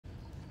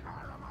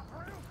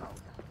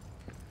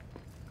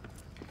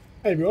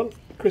Hey everyone,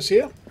 Chris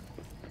here.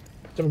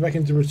 Jumping back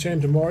into Return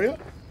to Moria.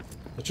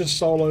 It's just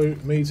solo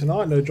me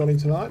tonight, no Johnny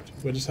tonight.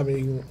 We're just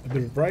having a bit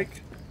of a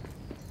break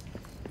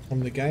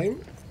from the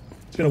game.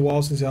 It's been a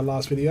while since our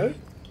last video,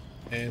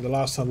 and the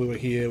last time we were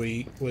here,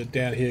 we were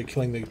down here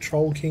killing the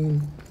Troll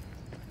King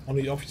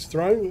off his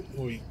throne.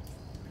 We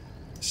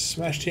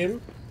smashed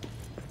him,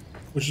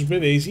 which was a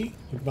bit easy,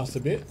 I must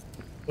admit.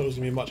 Thought it was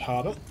going to be much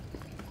harder,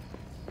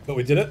 but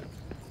we did it,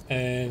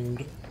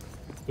 and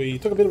we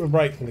took a bit of a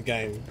break from the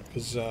game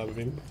because we've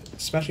been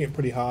smashing it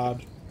pretty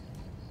hard.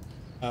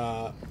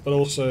 But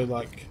also,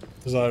 like,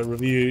 as I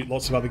review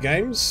lots of other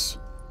games,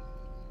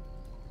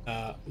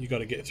 you got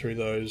to get through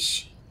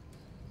those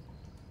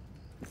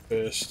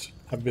first,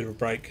 have a bit of a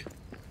break,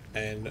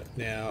 and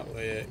now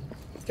we're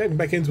getting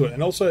back into it.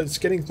 And also, it's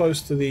getting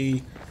close to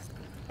the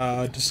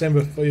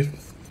December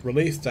 5th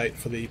release date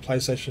for the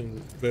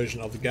PlayStation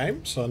version of the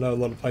game. So I know a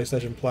lot of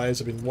PlayStation players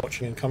have been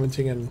watching and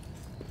commenting and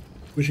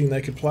wishing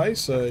they could play,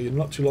 so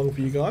not too long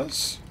for you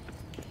guys.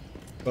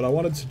 But I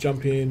wanted to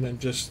jump in and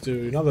just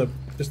do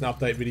just an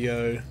update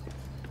video,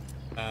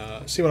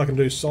 see what I can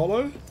do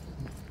solo.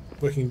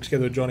 Working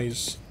together with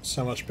Johnny's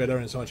so much better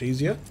and so much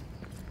easier,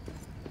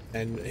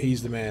 and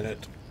he's the man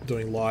at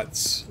doing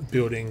lights,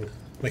 building,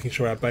 making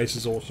sure our base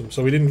is awesome.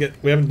 So we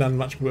haven't done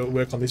much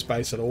work on this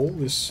base at all,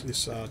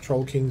 this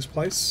Troll King's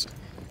place,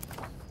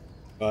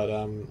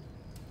 but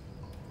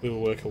we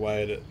will work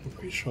away at it. I'm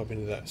pretty sure I've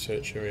been to that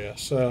search area,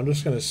 so I'm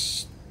just going to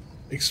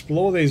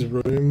explore these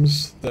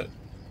rooms, that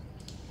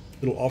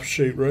little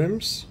offshoot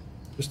rooms,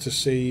 just to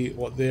see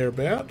what they're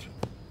about.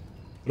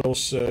 But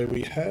also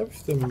we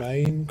have the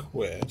main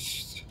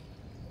quest.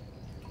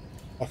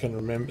 I can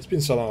remember, it's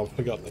been so long I've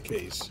forgotten the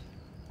keys.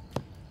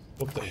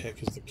 What the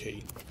heck is the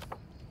key?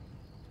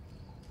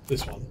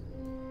 This one.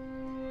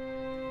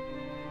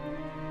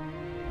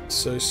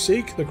 So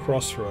seek the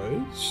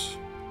crossroads.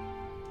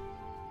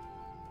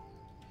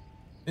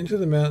 Enter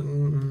the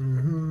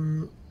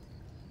mountain.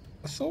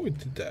 I thought we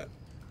did that.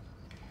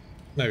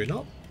 Maybe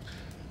not.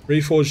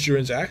 Reforge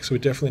Durin's axe. We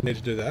definitely need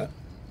to do that.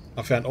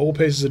 I found all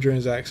pieces of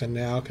Durin's axe and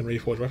now can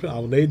reforge weapon. I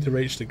will need to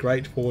reach the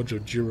Great Forge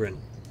of Durin.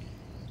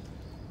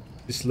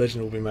 This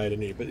legend will be made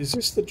anew. But is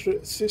this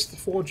the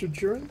Forge of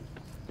Durin?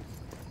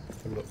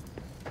 Have a look.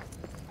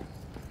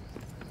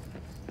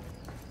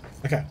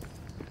 Okay.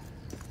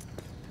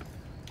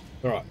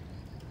 Alright.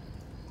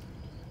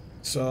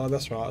 So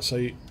that's right.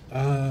 So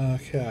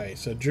okay,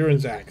 so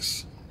Durin's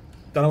axe.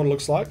 Don't know what it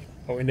looks like,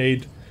 but we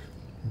need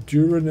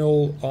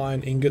Durinal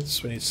iron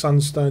ingots, we need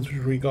sunstones,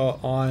 which we got,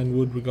 iron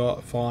wood we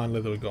got, fine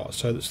leather we got.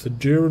 So that's the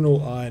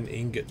Durinal iron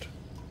ingot.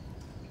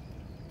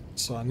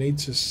 So I need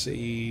to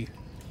see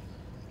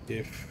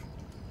if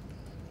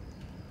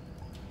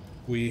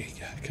we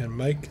can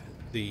make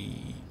the...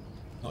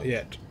 not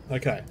yet.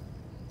 Okay.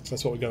 So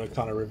that's what we're going to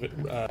kind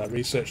of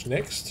research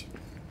next.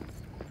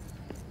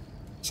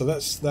 So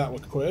that's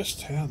that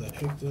quest. How the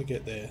heck did I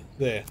get there?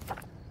 There.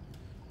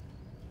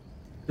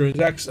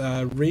 Axe,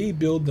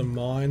 rebuild the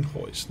mine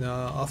hoist.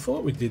 Now, I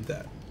thought we did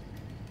that.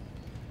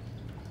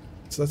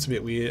 So that's a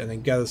bit weird. And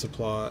then gather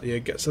supply. Yeah,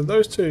 so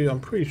those two,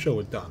 I'm pretty sure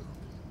we're done.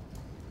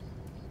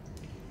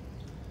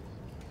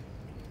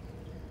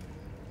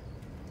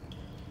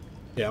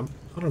 Yeah,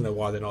 I don't know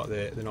why they're not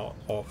there. They're not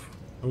off.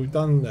 And we've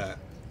done that.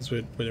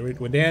 So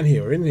we're down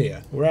here. We're in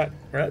here. We're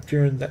at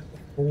during that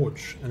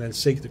forge, and then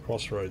seek the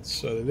crossroads.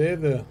 So they're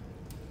the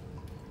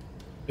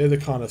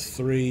kind of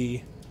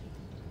three.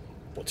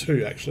 Or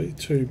two, actually.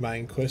 Two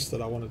main quests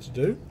that I wanted to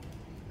do.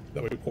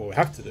 That we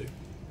have to do.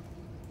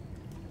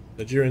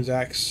 The Durin's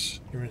axe,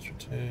 Durin's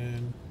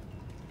return.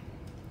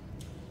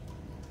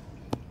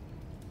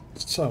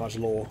 So much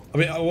lore. I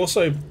mean,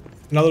 also,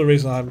 another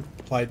reason I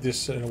haven't played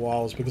this in a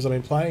while is because I've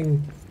been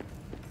playing...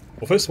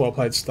 Well, first of all, I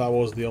played Star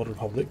Wars The Old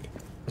Republic,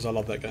 because I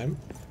love that game.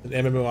 And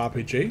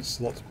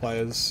MMORPGs, lots of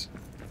players,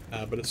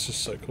 but it's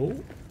just so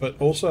cool. But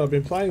also, I've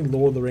been playing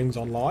Lord of the Rings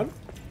online,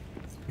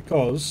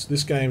 because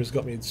this game has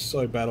got me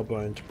so battle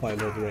boned to play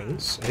Lord of the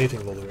Rings,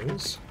 anything Lord of the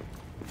Rings.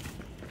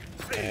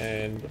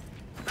 And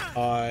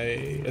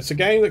it's a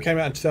game that came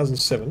out in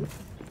 2007,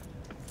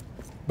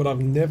 but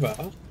I've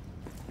never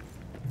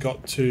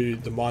got to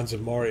the Mines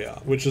of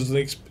Moria, which is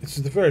it's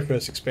the very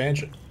first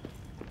expansion.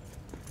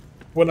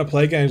 When I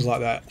play games like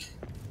that,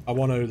 I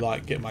want to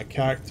like get my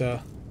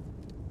character,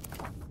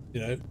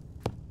 you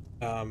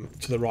know,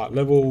 to the right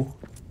level,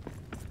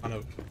 kind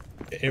of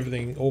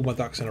everything, all my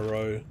ducks in a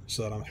row,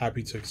 so that I'm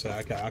happy to say,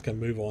 okay, I can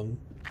move on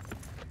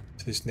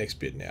to this next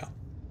bit now.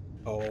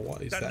 Oh,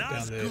 what is that down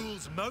there? The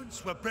Nazgul's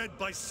mounts were bred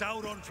by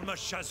Sauron from a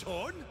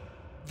Shazhorn?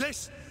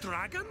 This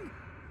dragon?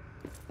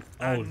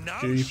 Oh, and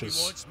now Jesus.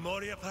 She wants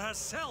Moria for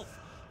herself,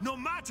 no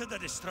matter the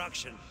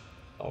destruction.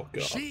 Oh,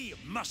 God. She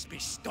must be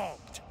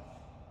stopped.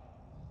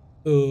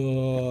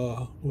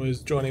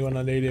 Where's Johnny when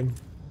I need him?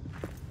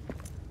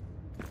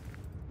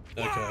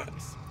 Okay.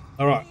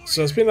 Alright,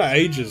 so it's been like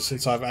ages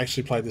since I've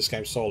actually played this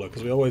game solo,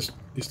 because we always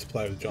used to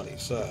play with Johnny,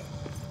 so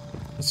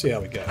let's see how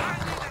we go.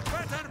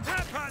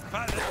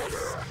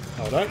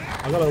 Hold on,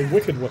 I got a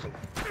wicked weapon.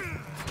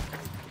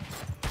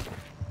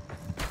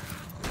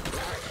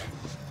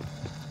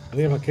 I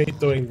think if I keep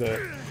doing the...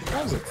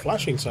 Why is it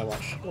flashing so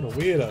much? What a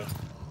weirdo.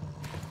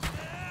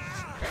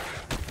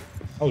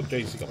 Oh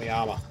jeez, he got me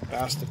armor.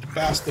 Bastard,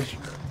 bastard.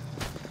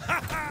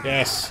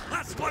 Yes.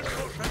 That's one more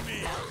from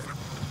me.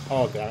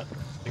 Oh damn it.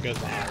 There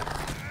goes my armor.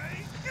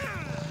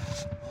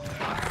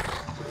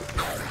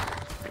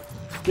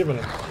 Giving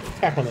a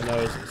tap on the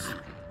noses.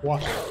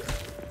 What?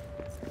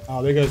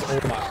 Oh, there goes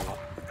all my armor.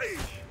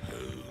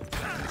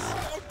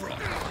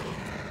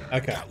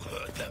 Okay.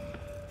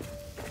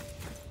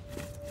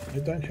 Hey,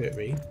 don't hurt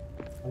me.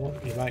 I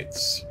want your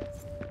mates.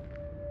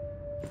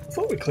 I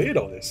thought we cleared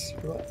all this.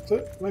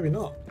 Maybe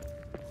not.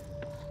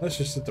 That's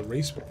just at the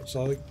respawn.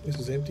 So this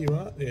is empty,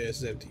 right? Yeah, this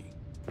is empty.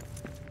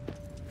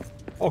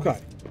 Okay.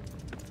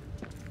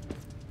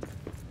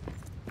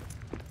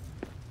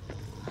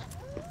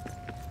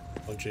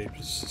 Oh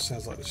jeepers,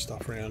 sounds like there's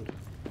stuff around.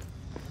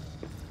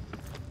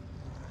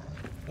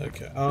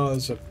 Okay. Oh,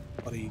 there's a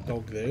bloody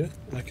dog there.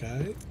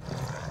 Okay.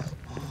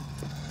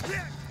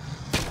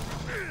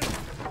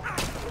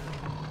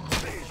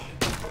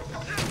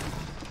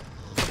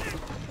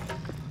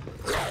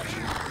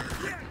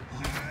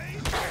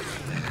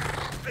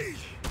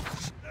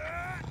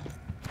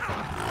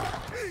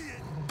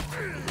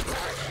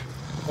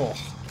 Oh.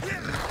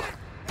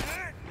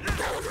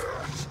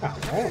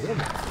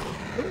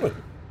 What am I doing?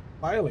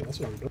 Failing, that's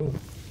what I'm doing.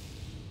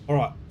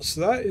 Alright, so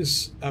that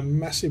is a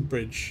massive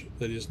bridge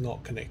that is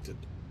not connected.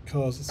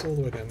 Because it's all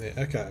the way down there.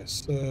 Okay,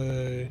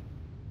 so...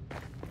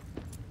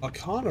 I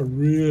kind of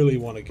really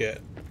want to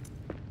get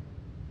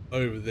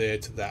over there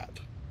to that.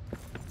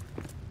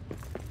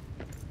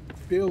 I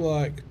feel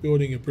like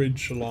building a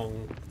bridge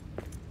along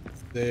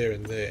there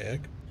and there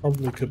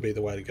probably could be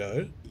the way to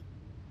go.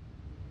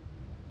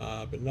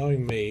 But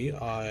knowing me,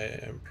 I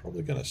am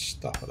probably going to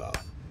stuff it up.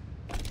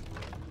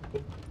 Oh,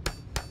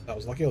 that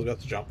was lucky, I was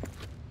about to jump.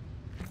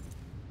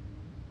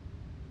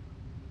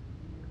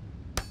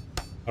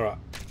 Alright.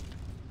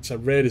 So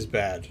red is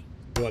bad.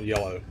 We want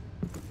yellow.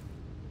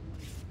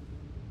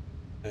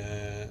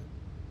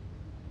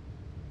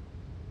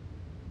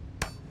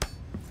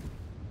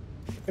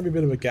 Maybe a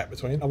bit of a gap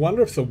between. I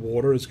wonder if the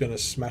water is going to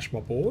smash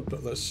my board,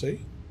 but let's see.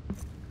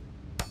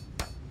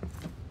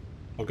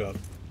 Oh god.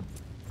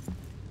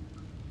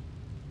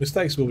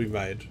 Mistakes will be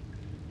made.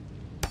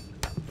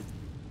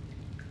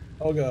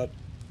 Oh god.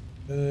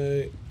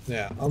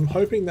 Now, I'm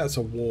hoping that's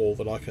a wall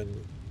that I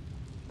can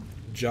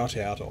jut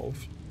out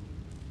of.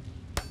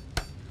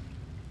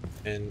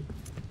 And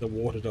the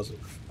water doesn't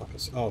fuck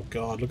us. Oh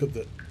god, look at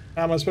that.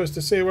 How am I supposed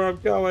to see where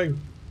I'm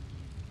going?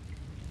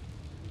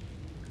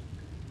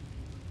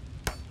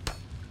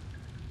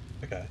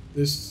 Okay,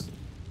 this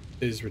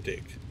is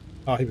ridiculous.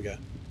 Oh, here we go.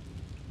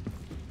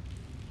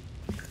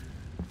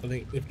 I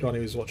think if Johnny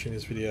was watching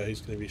this video, he's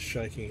going to be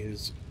shaking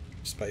his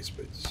space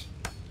boots.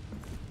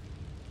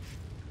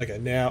 Okay,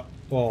 now...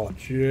 Oh,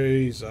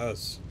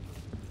 Jesus.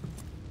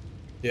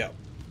 Yeah.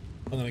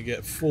 I'm going to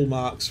get full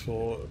marks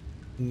for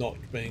not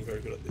being very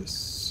good at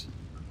this.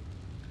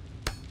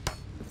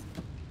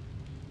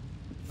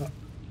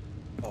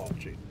 Oh,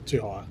 gee.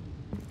 Too high.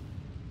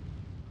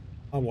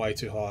 I'm way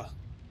too high.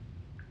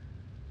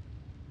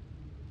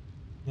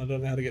 I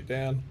don't know how to get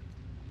down.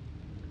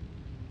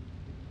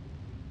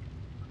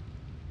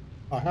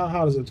 Oh, how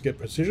hard is it to get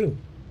precision?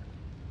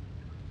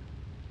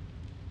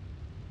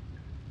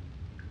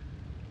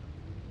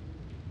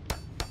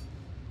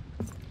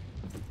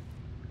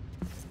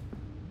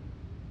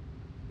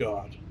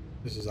 God,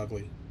 this is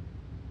ugly.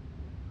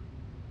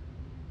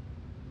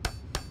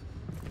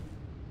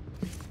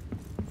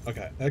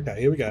 Okay, okay,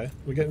 here we go.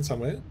 We're getting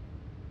somewhere.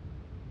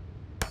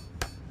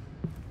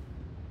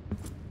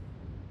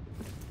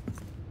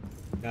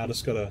 Now I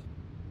just gotta...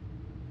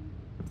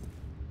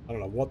 I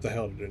don't know what the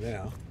hell to do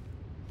now.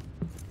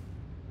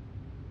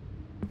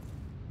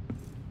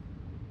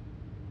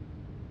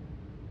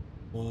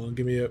 Come on,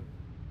 give me a...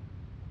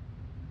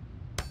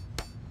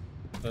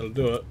 That'll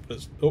do it.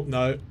 Just... Oh,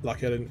 no.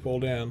 Lucky I didn't fall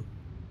down.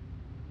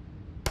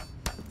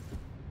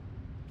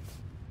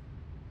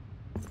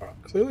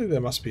 Alright, clearly there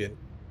must be an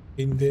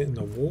indent in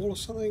the wall or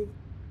something.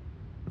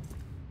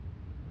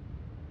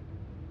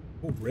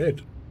 Oh,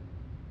 red.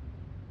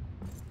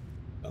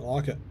 Don't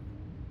like it.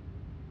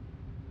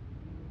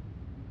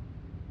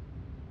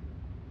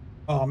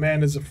 Oh man,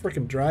 there's a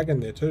freaking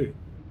dragon there too.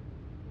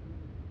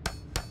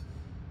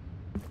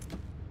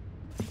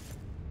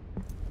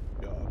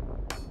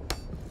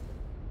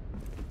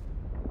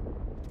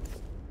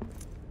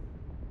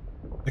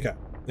 Okay,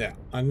 now,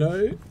 I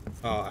know...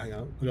 Oh, hang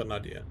on, I got an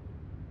idea.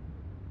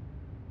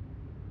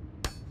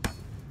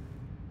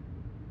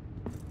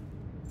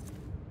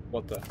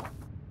 What the...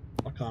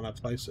 Why can't I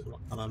place it? Why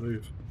can't I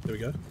move? There we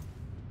go.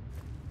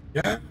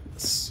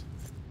 Yes!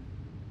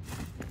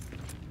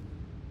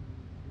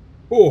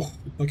 Oh,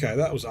 okay,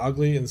 that was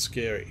ugly and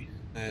scary.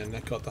 And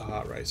that got the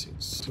heart racing.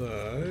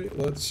 So,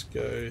 let's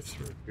go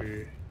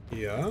through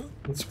here.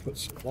 Let's put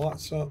some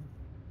lights up.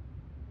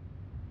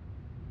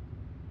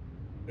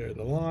 There are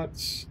the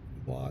lights.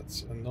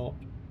 Lights are not.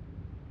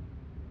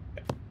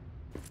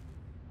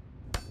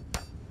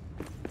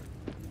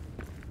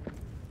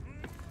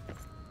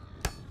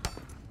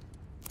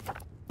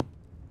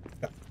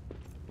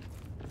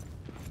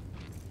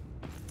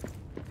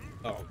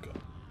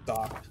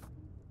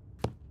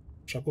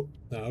 Should I put...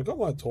 No, I've got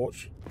my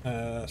torch.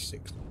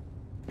 6.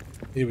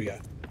 Here we go.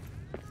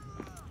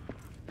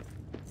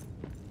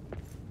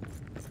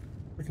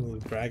 Freaking little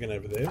dragon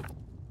over there.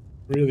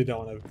 Really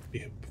don't want to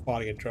be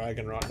fighting a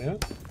dragon right now.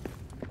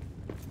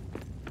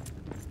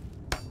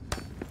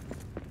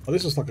 Oh,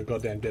 this is like a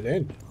goddamn dead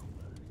end.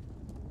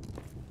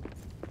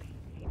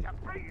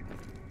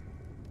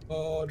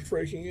 Oh, it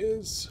freaking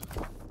is.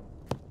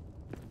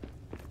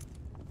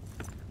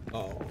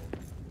 Oh.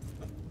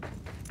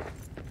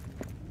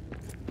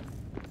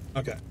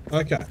 Okay,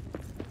 okay.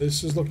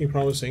 This is looking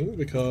promising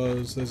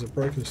because there's a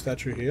broken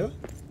statue here.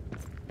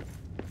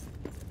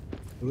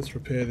 So let's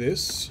repair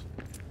this.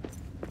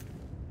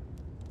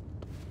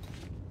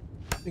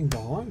 Nothing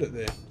behind it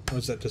there. Or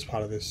is that just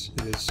part of this?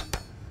 It is.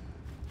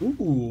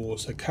 Ooh,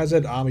 so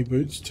Khazad army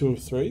boots, 2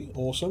 of 3.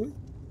 Awesome.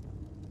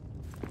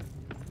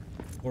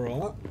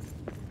 Alright.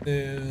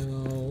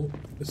 Now,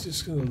 is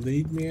this going to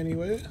lead me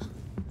anywhere?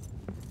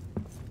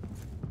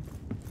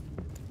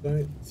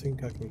 Don't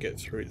think I can get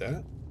through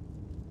that.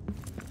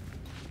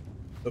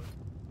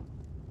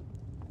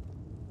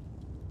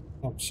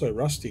 Oh, I'm so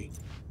rusty.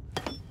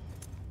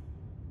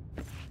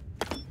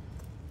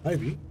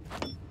 Maybe.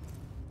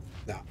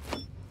 No,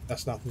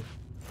 that's nothing.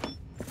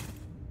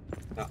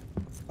 No,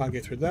 can't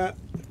get through that.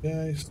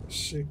 Okay,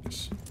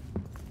 6.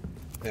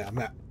 Yeah, I'm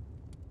at.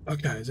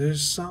 Okay,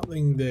 there's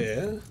something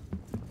there.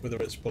 Whether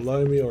it's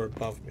below me or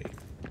above me.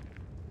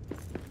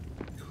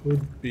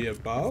 Could be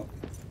above.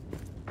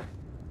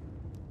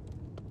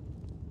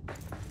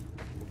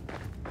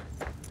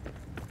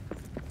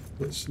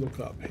 Let's look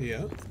up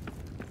here.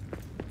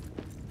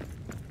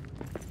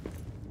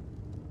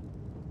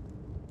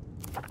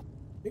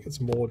 I think it's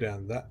more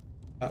down that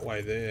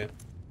way there.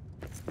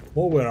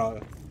 More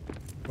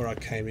where I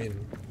came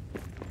in.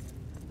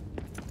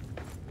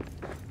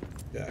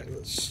 Okay,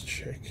 let's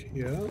check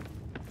here.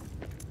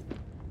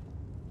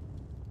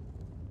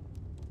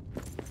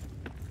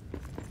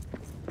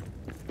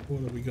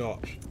 What have we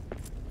got?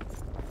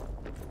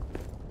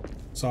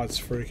 Besides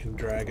freaking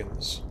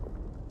dragons.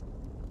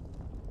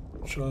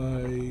 Which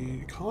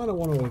I kind of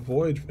want to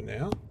avoid for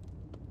now.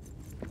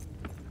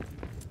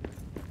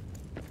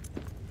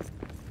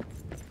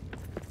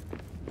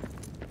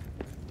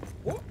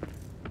 What?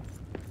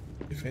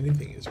 If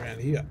anything is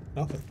around here.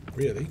 Nothing,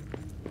 really.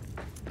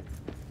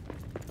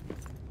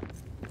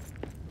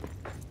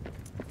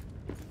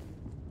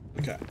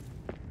 Okay.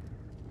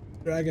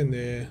 Dragon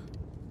there.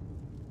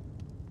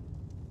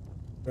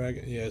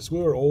 Dragon, yes, we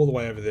were all the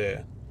way over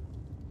there.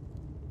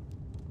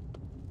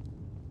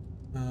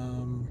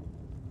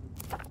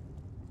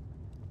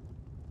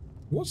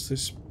 What's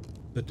this?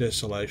 The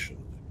desolation.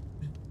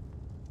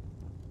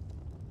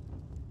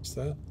 What's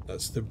that?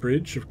 That's the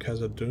bridge of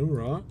Khazad-dûm,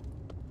 right?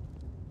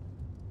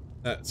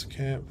 That's a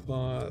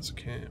campfire, that's a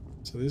camp.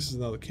 So this is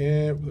another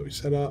camp that we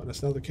set up, and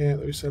that's another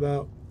camp that we set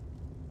up.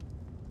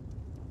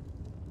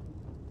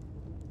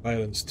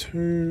 Balin's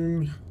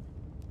tomb.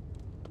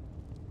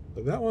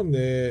 So that one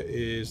there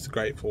is the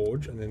Great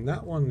Forge, and then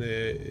that one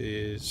there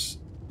is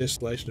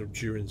Desolation of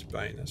Durin's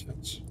Bane. That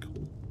sounds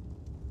cool.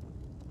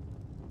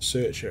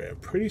 Search area. I'm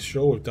pretty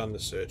sure we've done the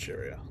search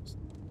area.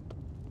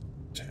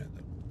 Turn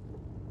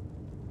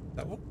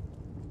that one.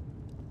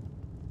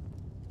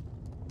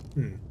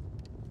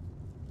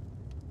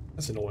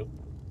 That's annoying.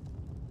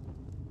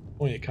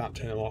 Oh, you can't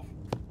turn them off.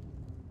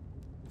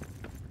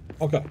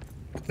 Okay.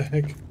 What the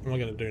heck am I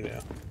going to do now?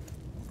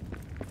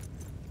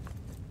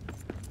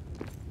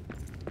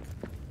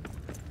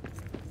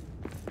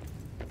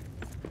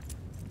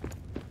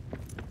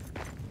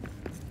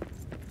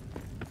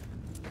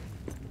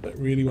 Don't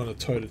really want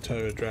to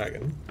toe-to-toe a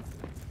dragon.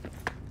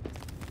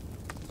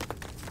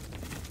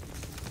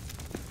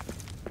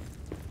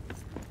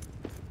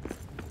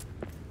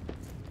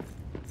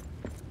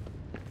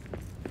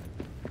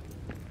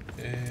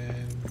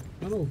 And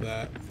not all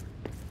that.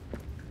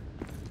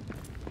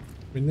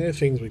 I mean, there are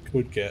things we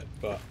could get,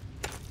 but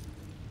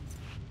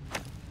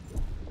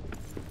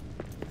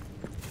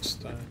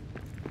stone.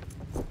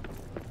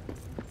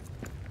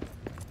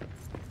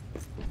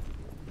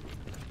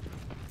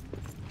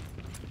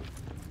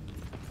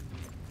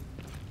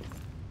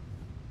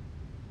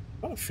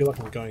 I feel like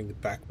I'm going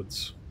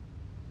backwards,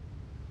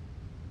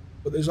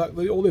 but there's like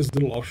all these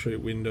little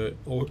offshoot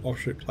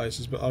offshoot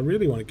places, but I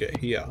really want to get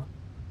here,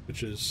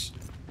 which is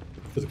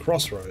to the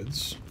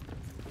crossroads,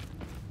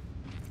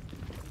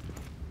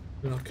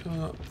 and I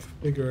can't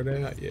figure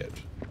it out yet.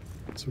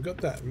 So we've got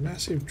that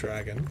massive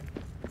dragon.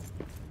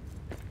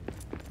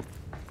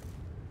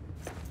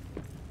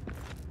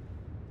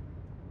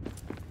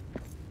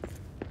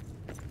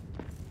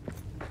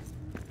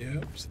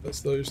 Yep, so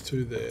that's those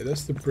two there.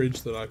 That's the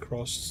bridge that I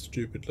crossed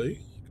stupidly.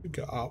 Could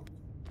go up.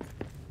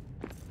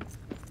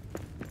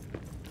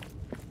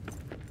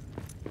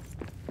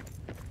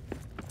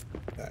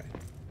 Okay.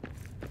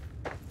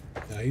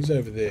 Now he's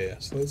over there,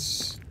 so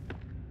let's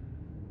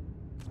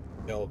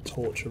get old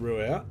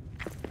torcheroo out.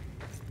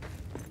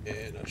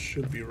 And I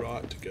should be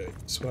right to go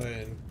this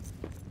way and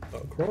go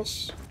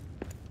across.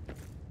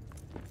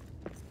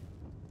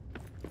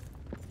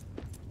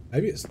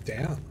 Maybe it's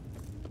down.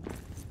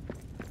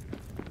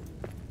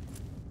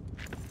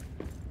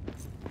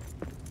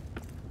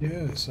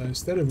 Yeah, so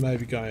instead of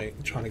maybe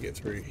trying to get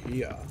through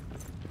here, I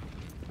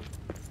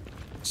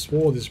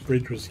swore this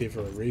bridge was here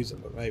for a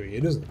reason, but maybe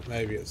it isn't.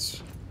 Maybe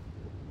it's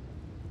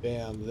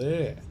down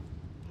there.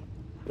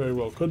 Very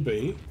well could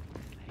be.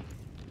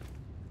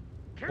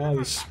 Oh,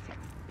 there's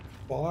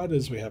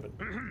spiders we haven't.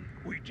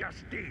 We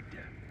just did.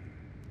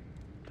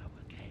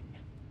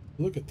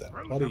 Look at that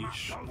bloody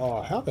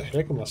oh, how the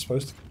heck am I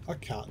supposed to... I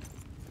can't.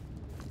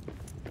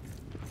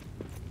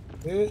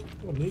 Yeah,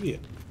 what an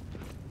idiot.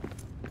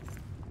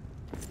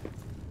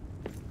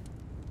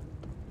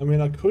 I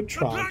mean, I could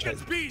try and take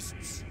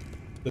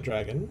the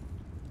dragon.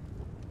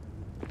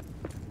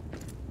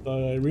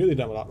 But I really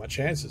don't like my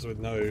chances with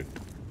no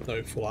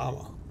full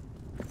armor.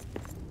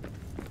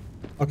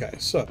 Okay,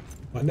 so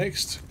my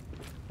next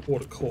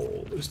port of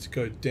call is to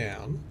go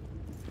down.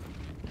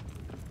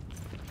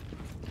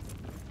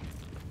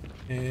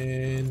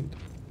 And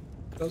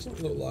it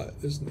doesn't look like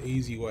there's an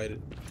easy way to...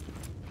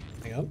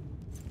 Hang on.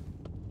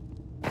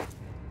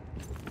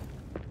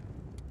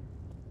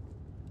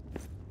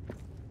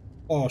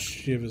 Oh,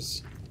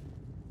 shivers.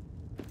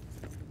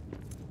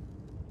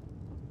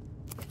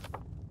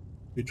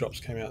 Few drops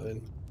came out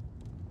then.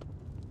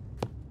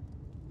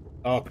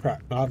 Oh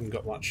crap, I haven't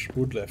got much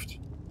wood left.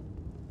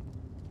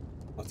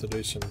 I'll have to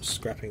do some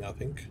scrapping, I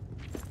think.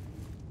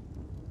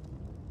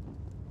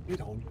 Get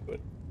on to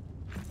it.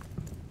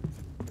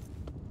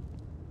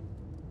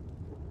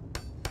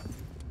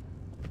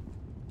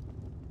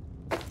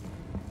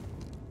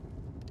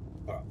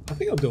 Alright, I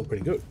think I'm doing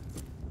pretty good.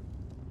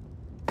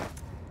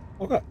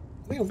 Okay, I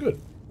think I'm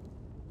good.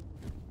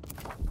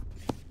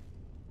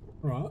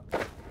 Alright.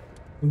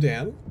 I'm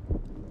down.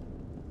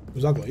 It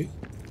was ugly.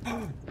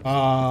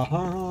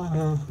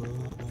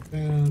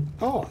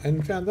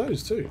 And found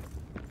those too.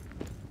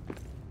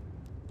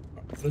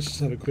 Right, let's just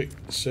have a quick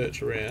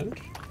search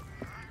around.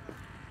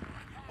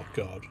 Oh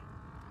god.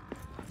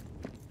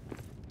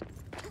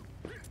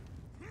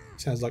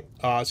 Sounds like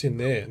it's in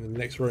there in the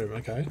next room,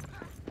 okay.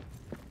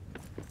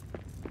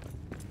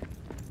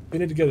 We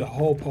need to get a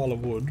whole pile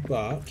of wood,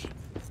 but I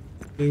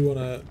do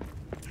wanna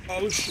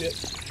oh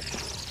shit.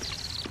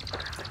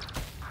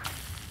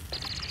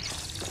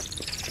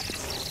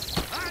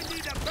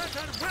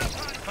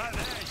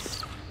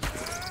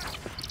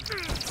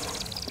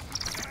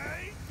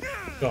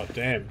 God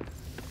damn.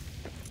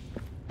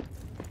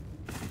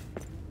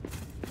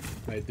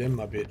 Made them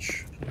my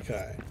bitch.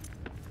 Okay.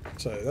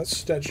 So that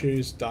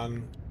statue's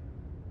done.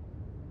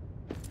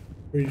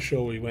 Pretty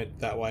sure we went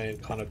that way and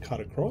kind of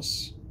cut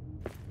across.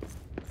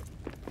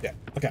 Yeah,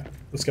 okay.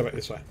 Let's go back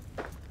this way.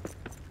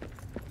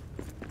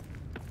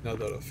 Now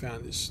that I've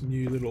found this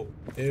new little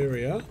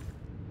area.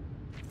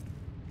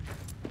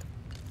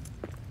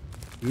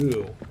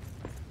 Ooh.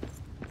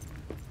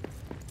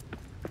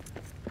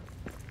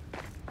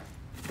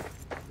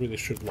 Really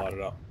should light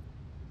it up.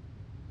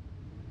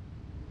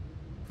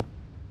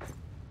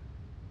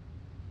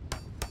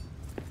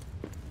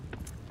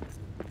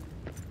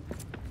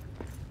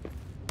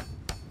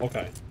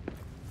 Okay.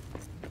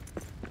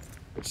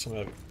 Put some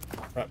of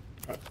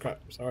crap.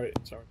 Sorry.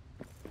 There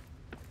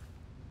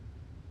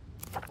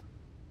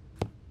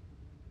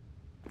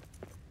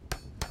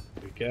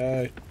we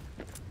go.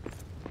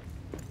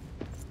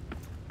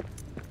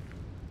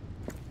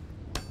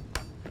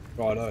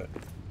 Righto.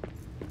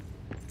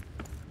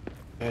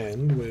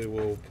 And we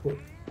will put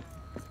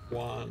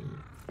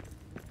one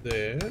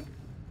there.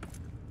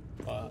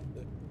 One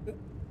there.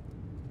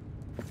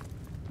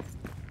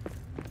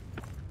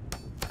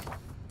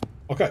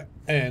 Okay,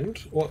 and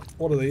what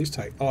do these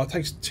take? Oh, it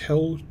takes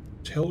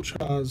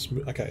Telchar's.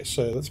 Okay,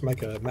 so let's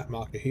make a map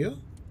marker here.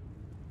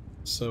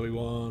 So we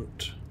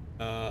want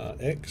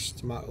X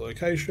to mark the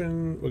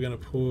location. We're going to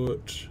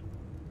put.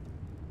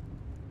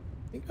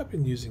 I think I've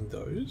been using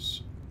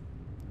those.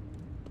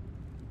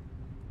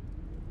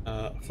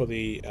 For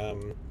the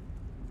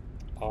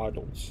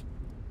idols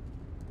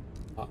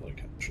art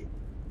location.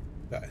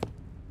 Okay.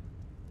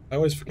 I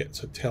always forget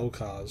to tell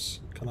cars.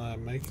 Can I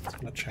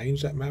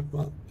change that map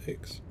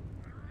X?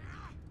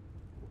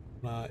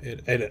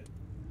 Edit.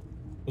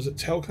 Was it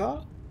tell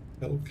car?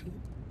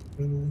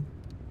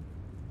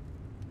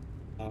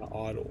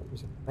 Idol.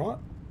 Was it right?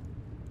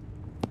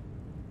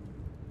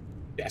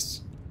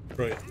 Yes.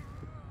 Brilliant.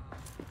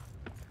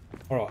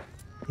 Alright.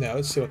 Now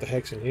let's see what the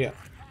heck's in here.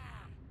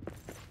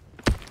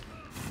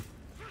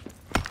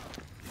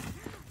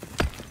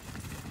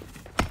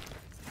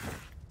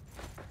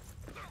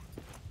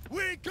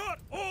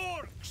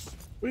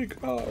 We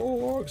got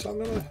orcs,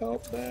 I'm gonna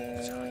help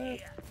them.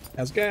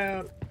 How's it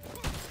going?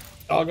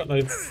 Oh, I got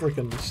no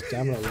freaking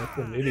stamina left,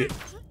 what an idiot.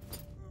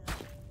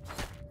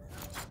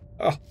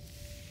 Oh.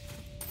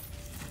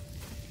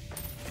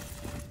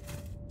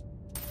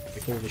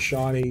 Take all the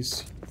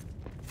shinies.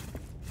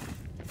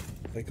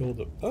 Take all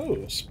the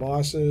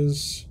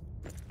spices.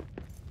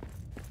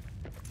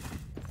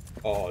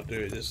 Oh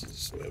dude, this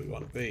is where we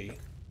want to be.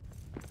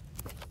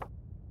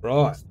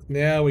 Right,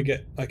 now we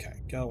get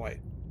go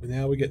away.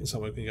 Now we're getting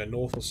somewhere. We can go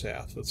north or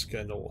south. Let's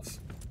go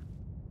north.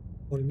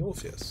 Pointing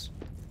north, yes.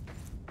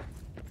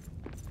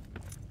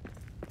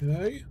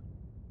 Okay.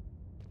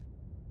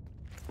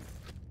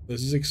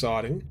 This is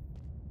exciting.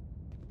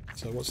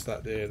 So what's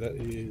that there? That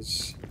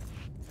is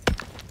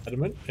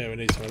adamant. Yeah, we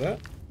need some of that.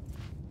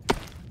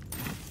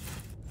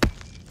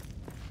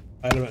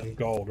 Adamant and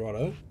gold,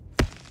 righto.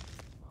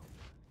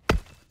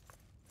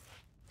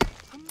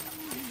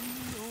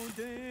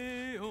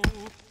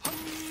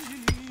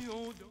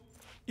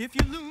 If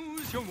you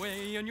lose your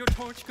way and your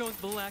torch goes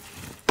black,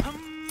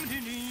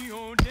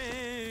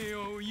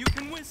 hum-dee-dee-oh-day-oh, you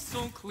can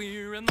whistle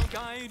clear and they'll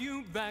guide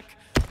you back.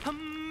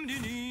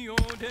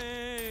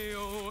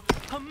 Hum-dee-dee-oh-day-oh,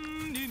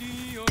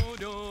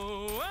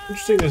 hum-dee-dee-oh-do.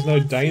 Interesting, there's no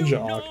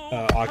danger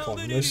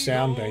icon, no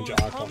sound danger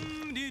icon.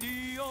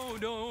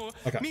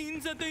 Okay.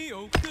 Means that the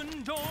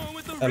oaken door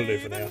with the That'll do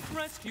for now. raven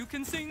crest, you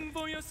can sing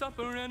for your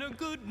supper and a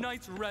good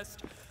night's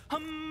rest.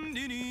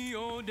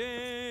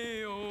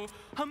 Hum-dee-dee-oh-day-oh,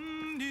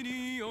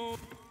 hum-dee-dee-oh.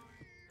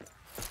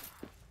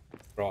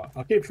 Right,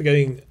 I keep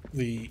forgetting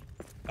the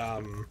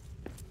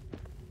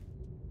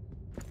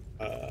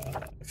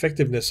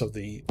effectiveness of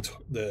the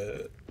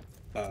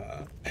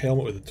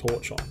helmet with the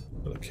torch on.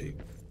 Gotta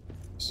keep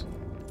this.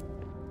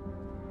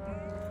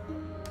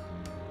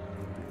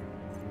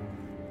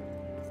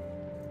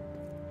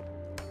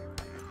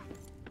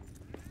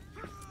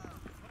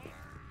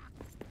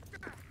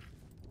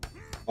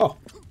 Oh,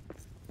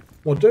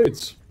 more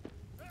dudes.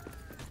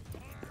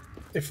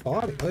 They're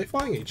fighting. Are they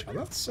fighting each other?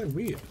 That's so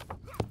weird.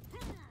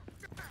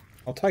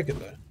 I'll take it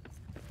though.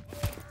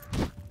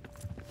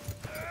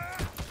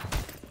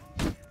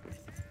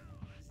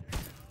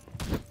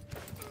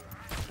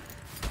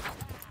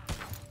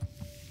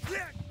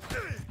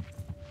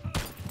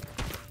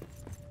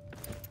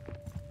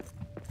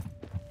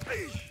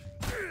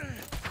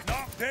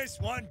 Knock this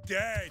one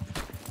dead.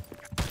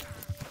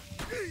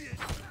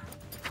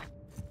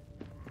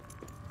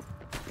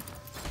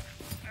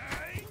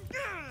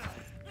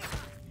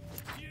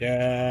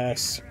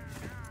 Yes.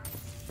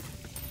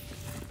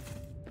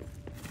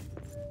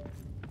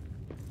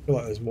 I feel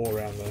like there's more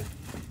around there.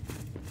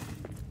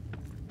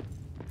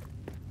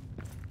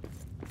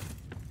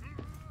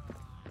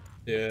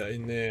 Yeah,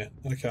 in there.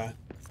 Okay.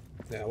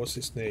 Now, what's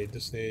this need?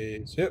 This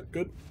needs... Yep,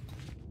 good.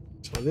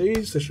 So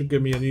these, this should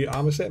give me a new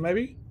armor set,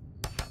 maybe?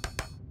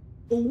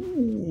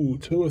 Ooh,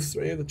 2 or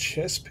 3 of the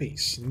chest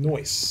piece.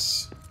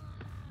 Nice.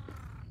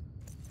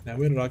 Now,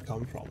 where did I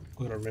come from?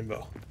 I gotta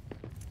remember.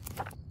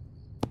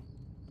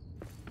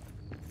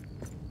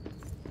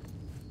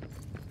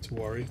 To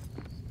worry.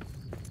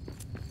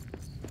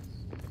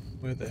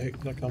 Where the heck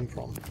did I come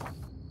from?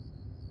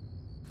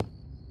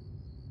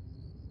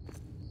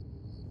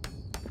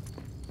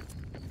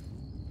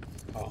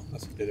 Oh,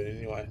 that's dead end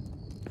anyway.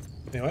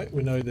 Anyway,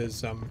 we know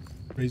there's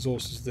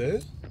resources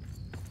there.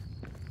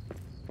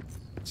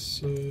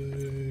 So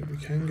we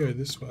can go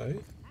this way.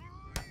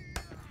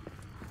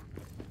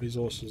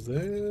 Resources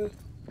there.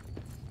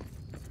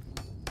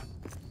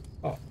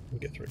 Oh, we can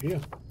get through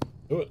here.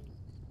 Do it.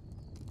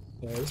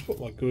 So let's put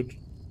my good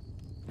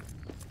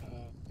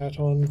hat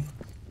on.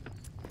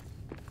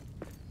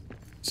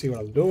 See what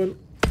I'm doing.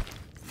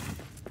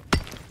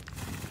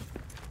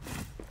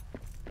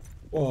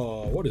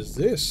 Whoa, what is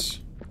this?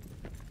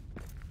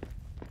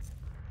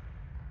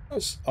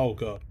 That's, oh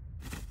god.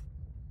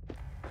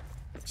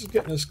 This is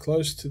getting us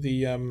close to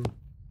the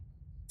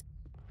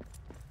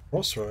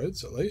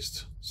crossroads at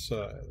least.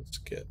 So let's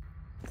get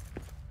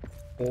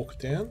Orc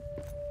down.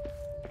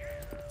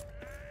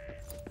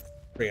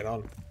 Bring it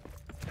on.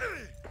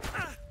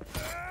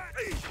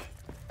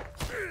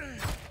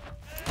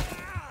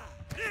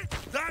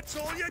 That's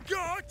all you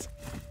got?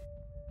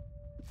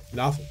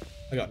 Nothing.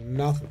 I got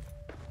nothing.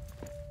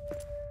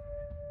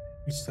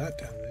 What's that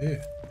down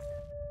there?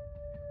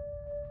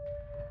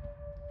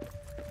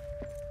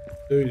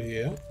 Dude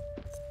here.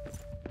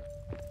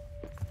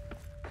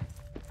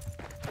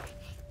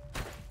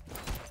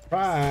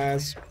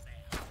 Surprise!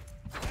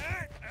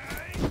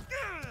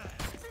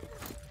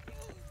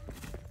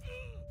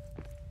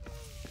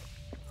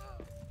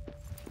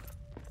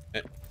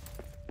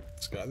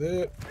 This guy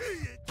there.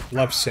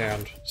 Love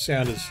sound.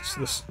 Sound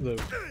is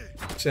the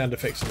sound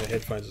effects in the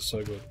headphones are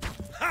so good.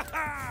 Ha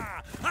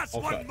ha! That's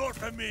Okay. one more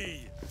for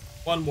me.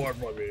 One more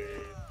for me.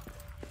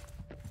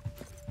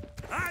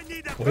 I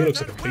need a Well, he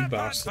looks like a better big weapon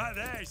bastard. for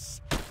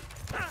this.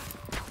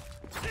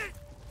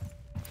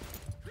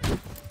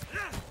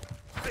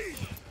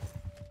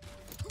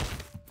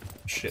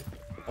 Shit.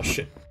 Oh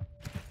shit.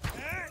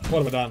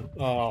 What have I done?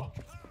 Oh.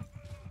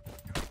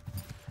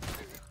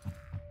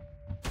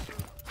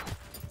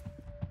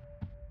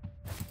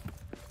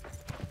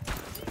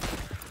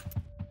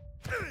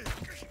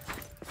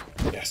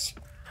 Yes.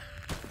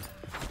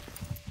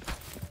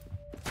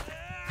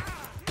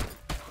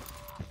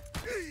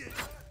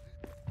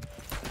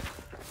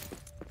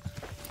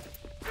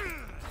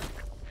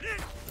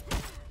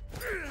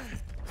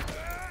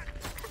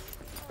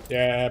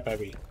 Yeah,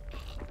 baby.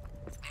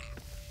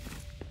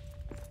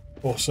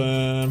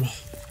 Awesome.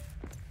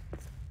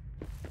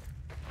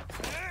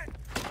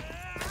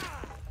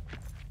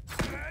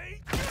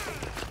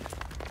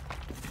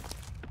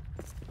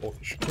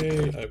 Orcish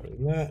key,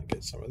 open that,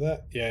 get some of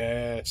that.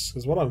 Yes,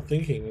 because what I'm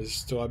thinking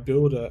is, do I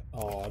build a...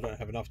 Oh, I don't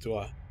have enough, do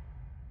I?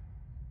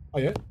 Oh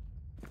yeah?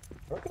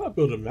 I reckon I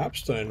build a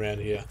mapstone around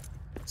here.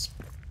 This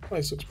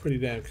place looks pretty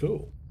damn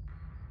cool.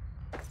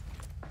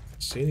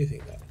 See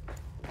anything though?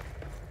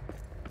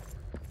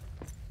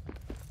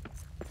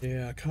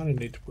 Yeah, I kind of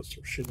need to put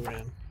some shit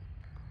around.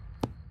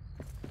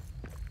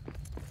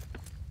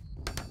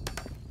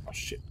 Oh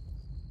shit.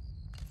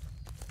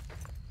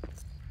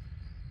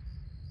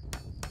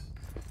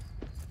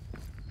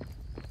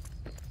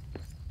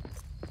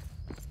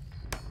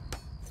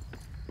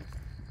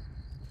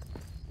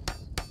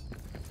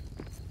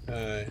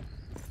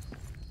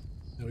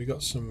 Now we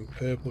got some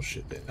purple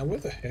shit there. Now where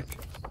the heck?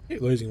 I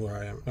keep losing where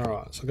I am.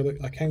 Alright, so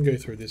I can go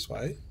through this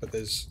way, but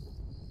there's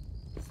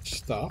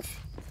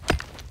stuff.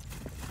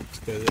 Let's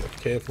go the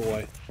careful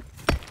way.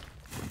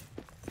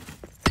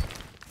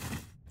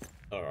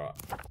 Alright.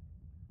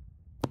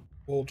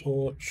 Wall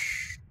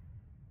torch.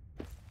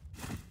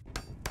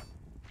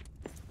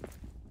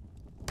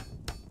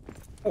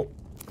 Oh.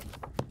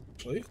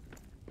 Actually.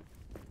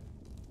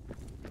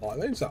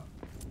 Light these up.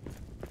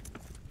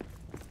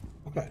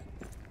 Okay.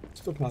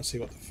 Still can't see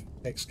what the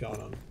heck's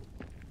going on.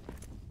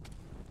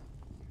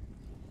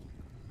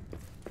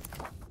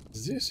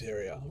 Is this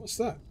area? What's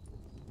that?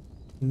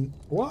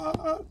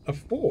 What? A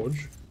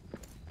forge?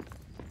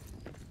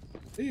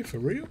 Are you for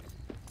real?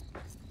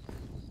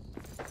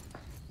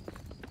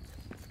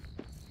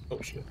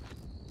 Oh shit.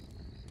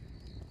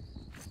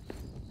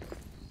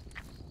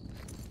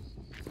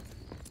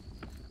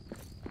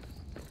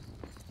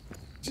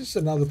 Is this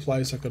another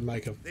place I could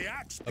make a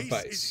base?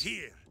 Is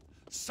here,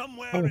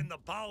 somewhere in the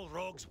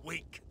Balrog's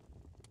wake.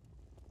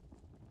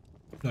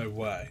 No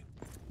way.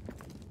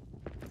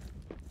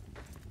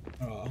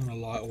 Alright, I'm gonna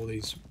light all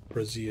these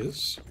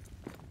braziers.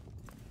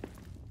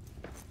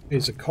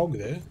 There's a cog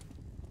there.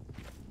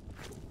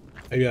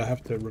 Maybe I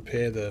have to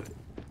repair the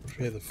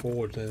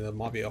forge, and there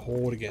might be a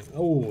horde again.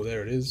 Oh,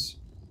 there it is.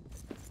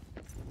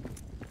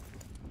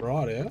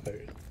 Righto.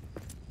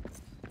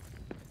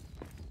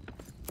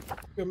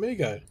 Look at me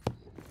go.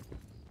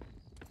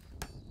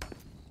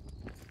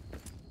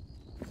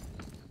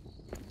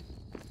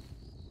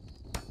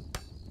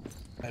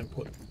 And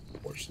put the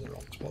torch in the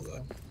wrong spot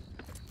though.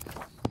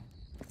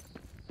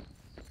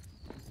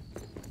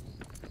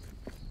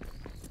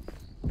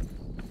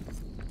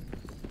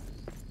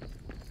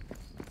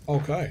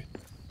 Okay.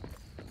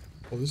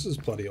 Well, this is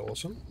bloody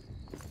awesome.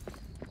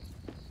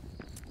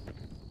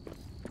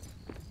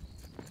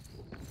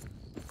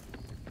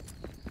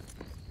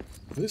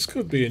 This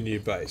could be a new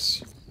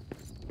base.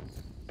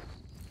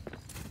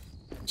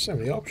 So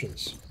many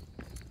options.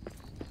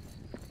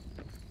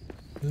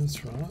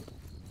 That's right.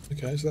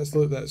 Okay, so that's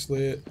lit. That's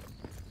lit.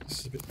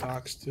 This is a bit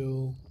dark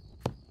still.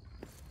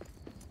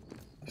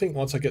 I think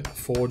once I get the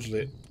forge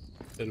lit,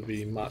 it'll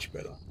be much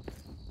better.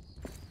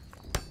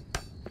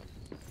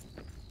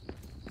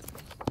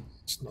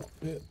 It's not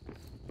lit.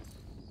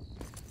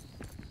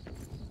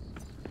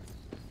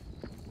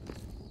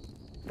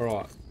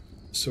 Alright,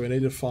 so we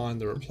need to find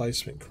the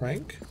replacement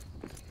crank.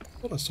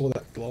 I thought I saw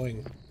that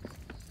glowing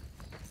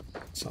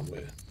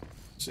somewhere.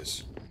 What's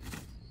this?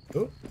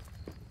 Oh.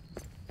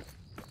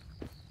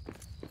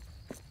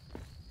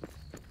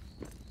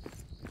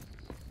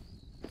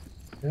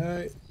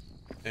 Okay,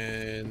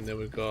 and then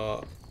we've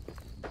got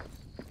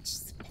it's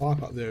the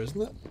pipe up there,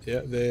 isn't it?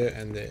 Yeah, there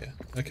and there.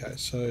 Okay,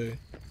 so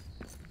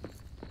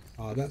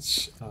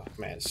that's oh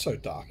man, it's so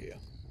dark here.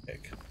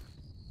 Heck.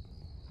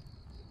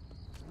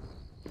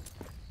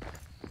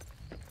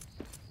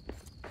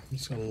 I'm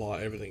just gonna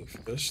light everything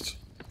first.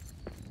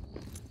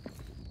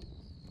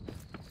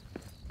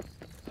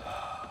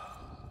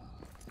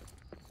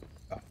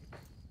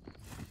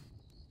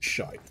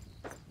 Shite.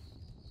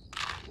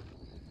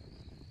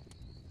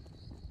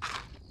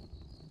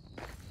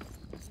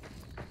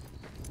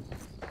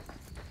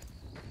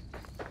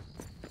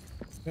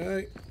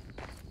 Okay.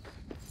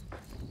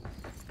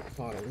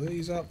 Light all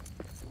these up.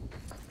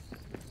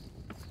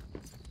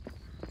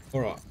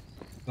 Alright.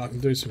 I can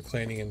do some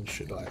cleaning and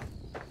shit later.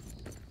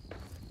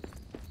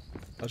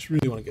 I just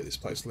really want to get this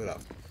place lit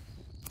up.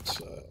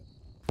 So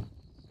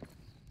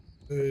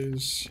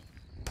those.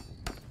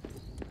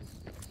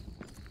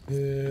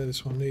 Yeah,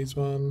 this one needs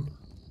one.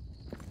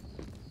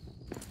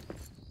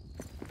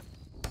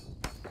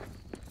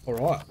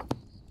 Alright.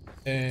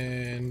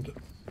 And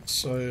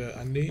so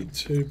I need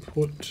to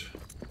put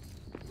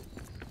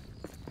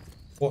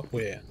what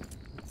where?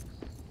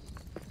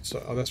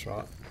 So oh that's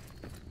right.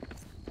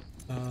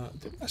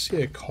 Didn't I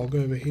see a cog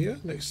over here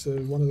next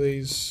to one of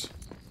these?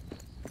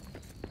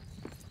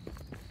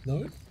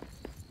 No?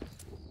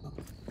 Oh.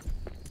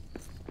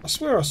 I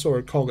swear I saw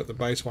a cog at the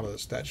base of one of the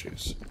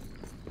statues.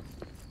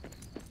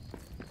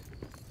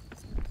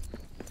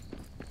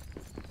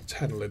 It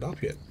hadn't lit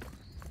up yet.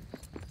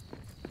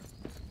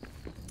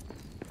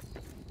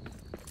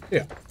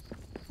 Yeah.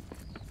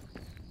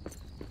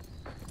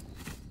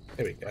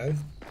 There we go.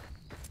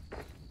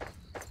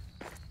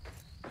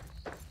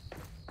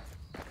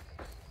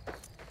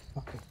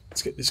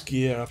 Let's get this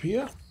gear up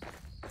here.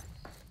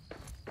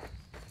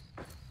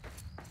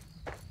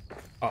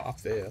 Oh,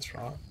 up there, that's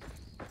right.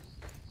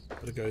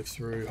 Gotta go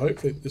through.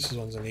 Hopefully this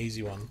one's an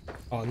easy one.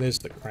 Oh, and there's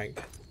the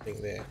crank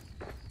thing there.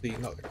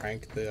 Not the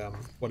crank, the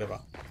whatever.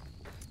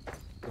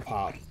 The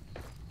part.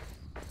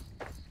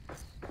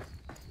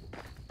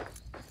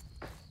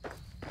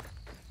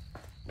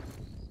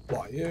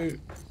 Why you?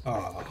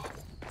 Oh,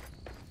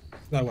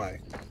 no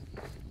way.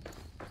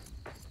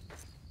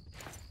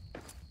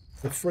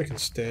 The freaking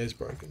stair's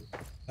broken.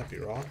 That'd be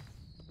right.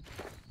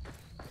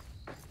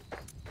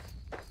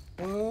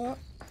 What?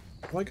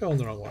 Am I going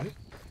the wrong way?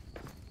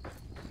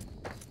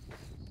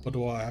 Or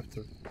do I have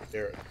to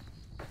repair it?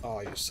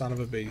 Oh, you son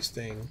of a beast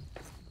thing.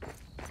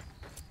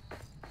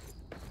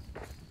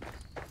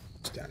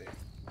 It's down here.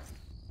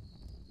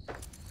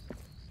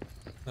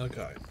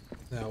 Okay.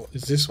 Now,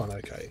 is this one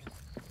okay?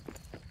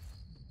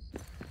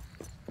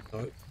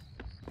 No.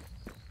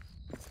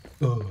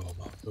 Oh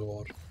my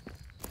god.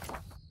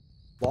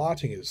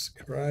 Lighting is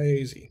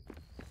crazy.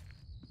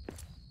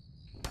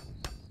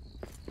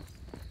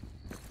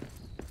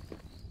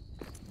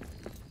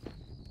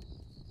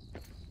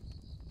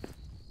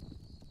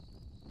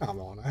 Come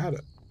on, I had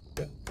it.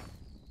 Yeah.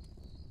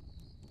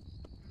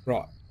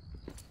 Right.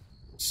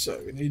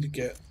 So we need to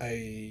get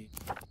a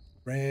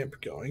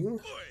ramp going. Oi,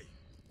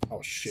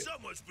 Oh shit.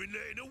 someone's been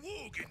letting a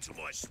warg into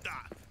my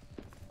stuff.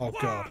 Oh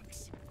god.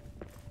 Wargs!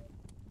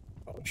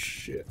 Oh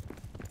shit.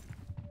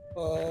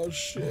 Oh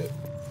shit.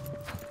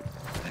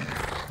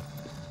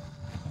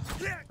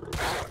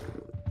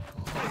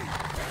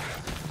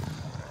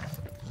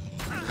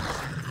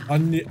 I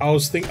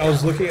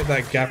was looking at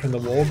that gap in the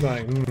wall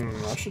going,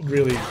 I should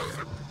really,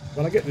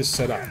 when I get this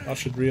set up, I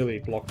should really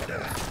block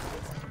that off.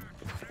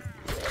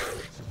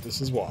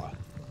 This is why.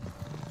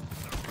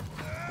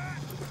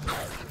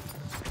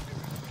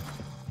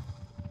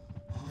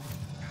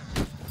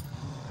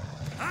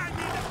 I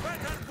need a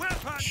better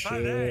weapon for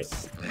Shit.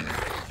 this.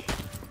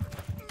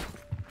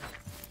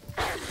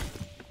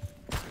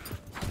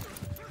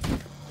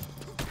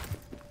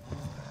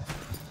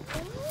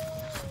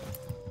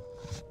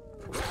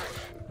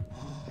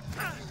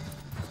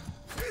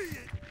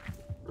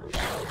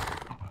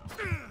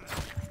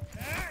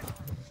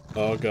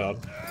 Oh god.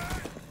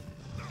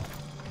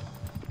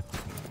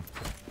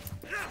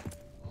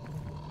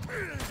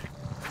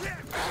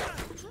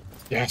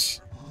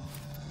 Yes.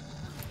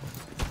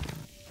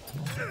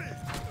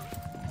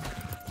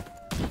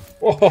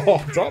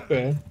 Whoa, drop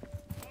there.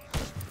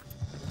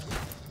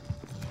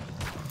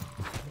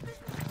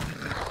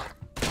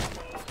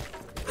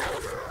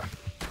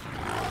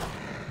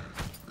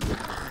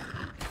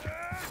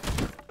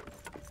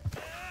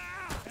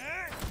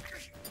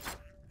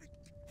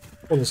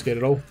 Wasn't scared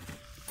at all.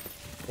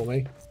 For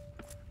me.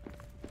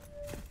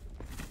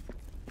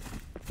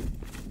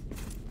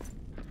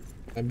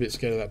 I'm a bit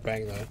scared of that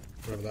bang though,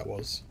 whatever that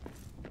was.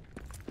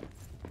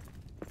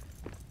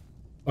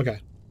 Okay.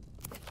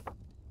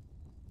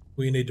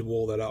 We need to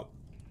wall that up.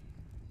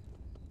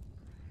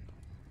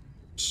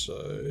 So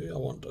I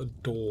want a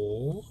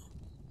door.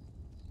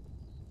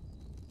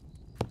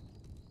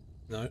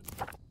 No.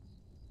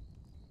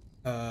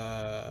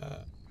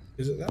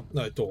 Is it that?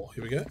 No, door.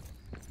 Here we go.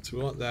 So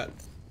we want that.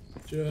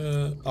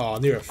 Oh,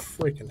 near a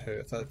freaking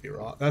hearth. That'd be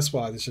right. That's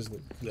why this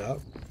isn't lit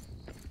up.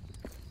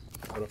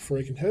 Got a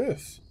freaking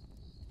hearth.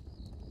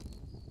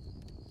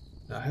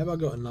 Now, have I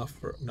got enough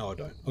for... No, I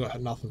don't. I've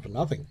got nothing for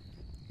nothing.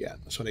 Yeah,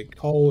 so I need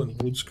coal and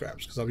wood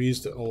scraps, because I've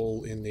used it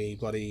all in the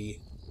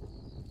bloody...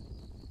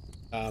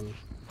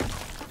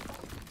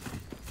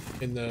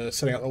 in the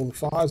setting up all the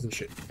fires and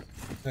shit.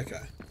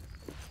 Okay.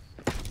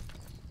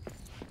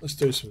 Let's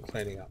do some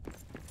cleaning up.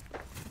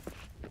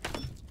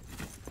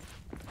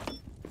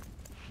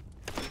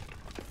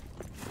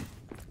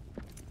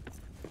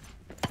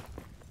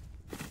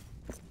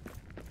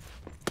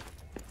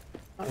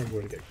 I don't know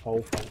where to get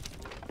coal from.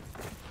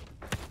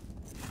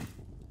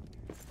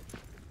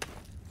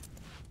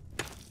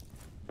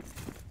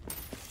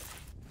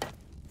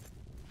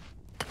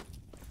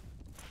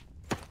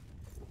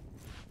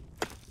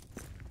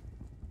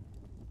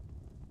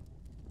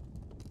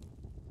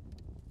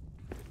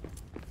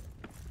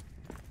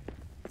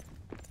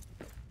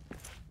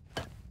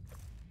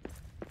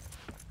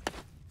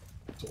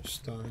 It's all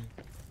stone.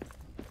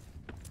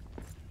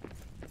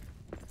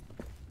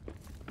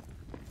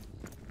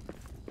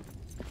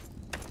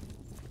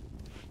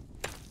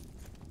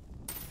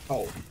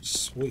 Oh,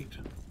 sweet.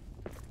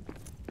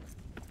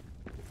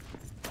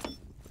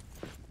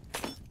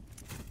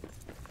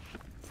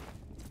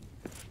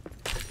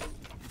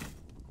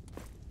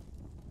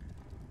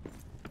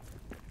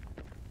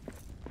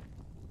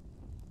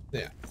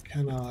 Now,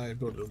 can I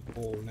build a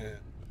wall now?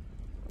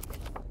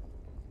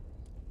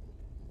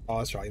 Oh,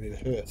 that's right, you need a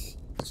hearth.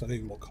 So I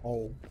need more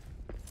coal.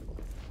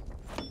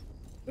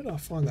 Where did I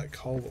find that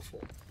coal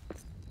before?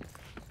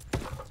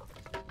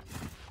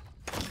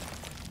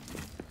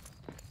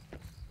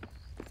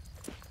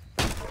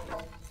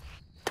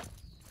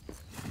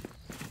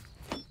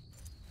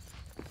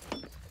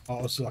 Oh,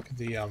 it was like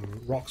the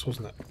rocks,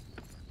 wasn't it?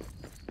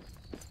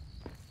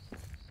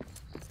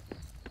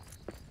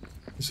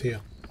 It's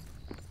here.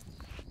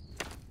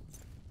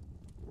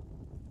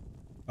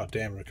 Oh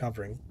damn,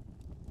 recovering.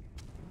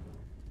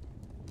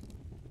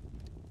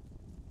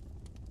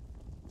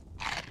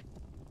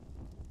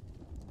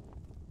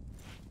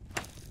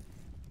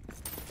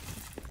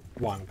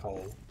 one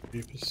coal.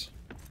 Jeepers.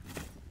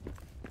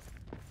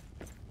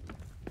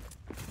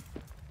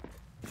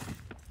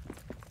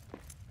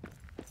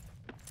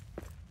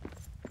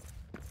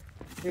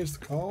 Where's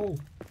the coal?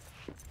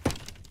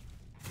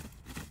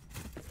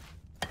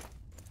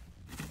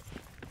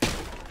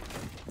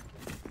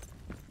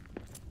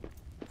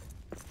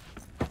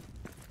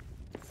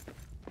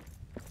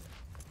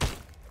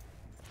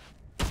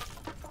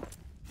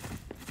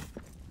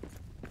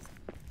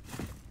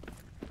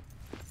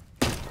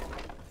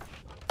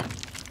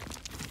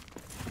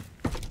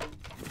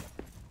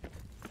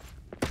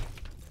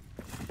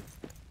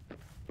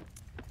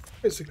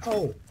 Where's the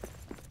coal?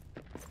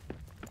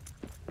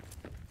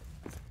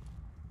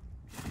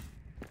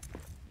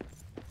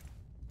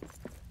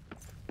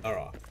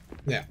 Alright,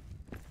 now.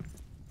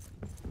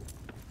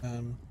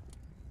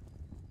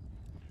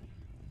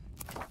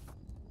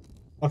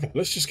 Okay,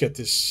 let's just get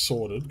this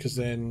sorted, because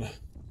then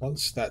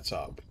once that's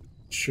up,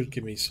 it should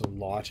give me some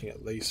lighting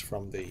at least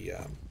from the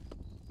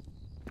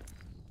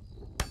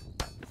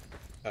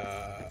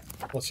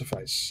what's the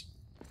face?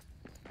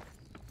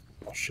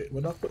 Oh shit,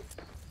 where did I put it?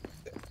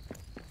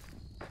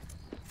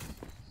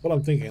 What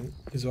I'm thinking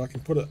is I can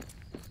put it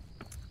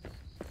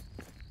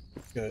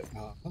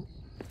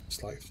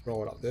just like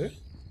throw it up there.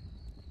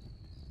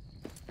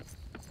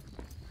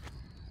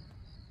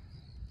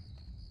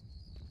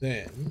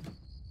 Then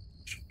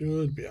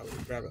should be able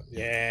to grab it.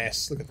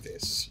 Yes, look at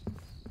this.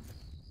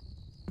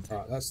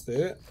 Alright, that's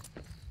there.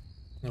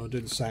 And we'll do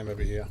the same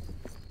over here.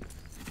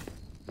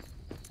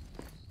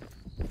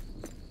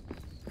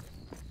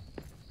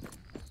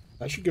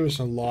 That should give us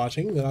some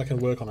lighting. Then I can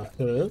work on a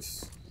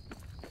hearth.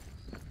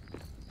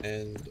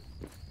 And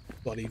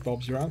bloody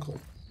Bob's your uncle.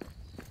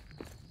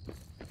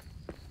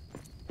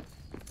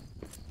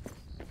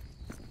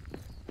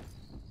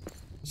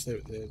 Let's leave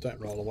it there. Don't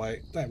roll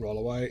away. Don't roll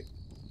away.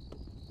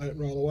 Don't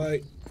roll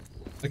away.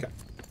 Okay.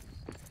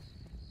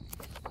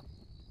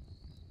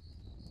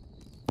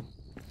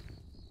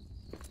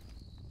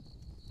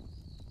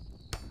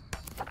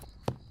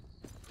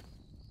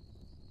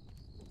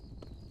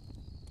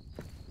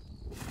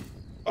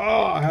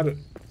 Oh, I had it.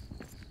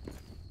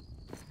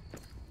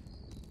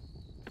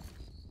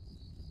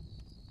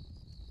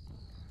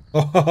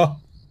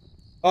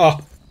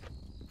 Oh,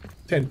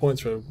 10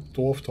 points for a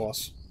dwarf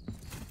toss.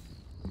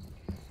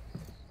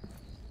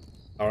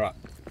 Alright,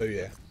 oh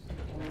yeah.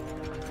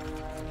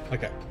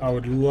 Okay, I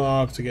would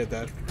love to get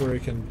that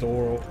freaking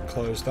door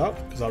closed up,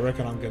 because I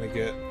reckon I'm going to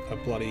get a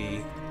bloody...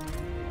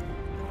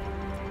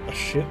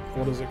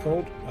 what is it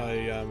called?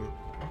 A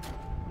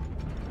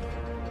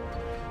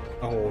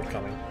horde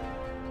coming.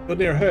 But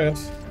near a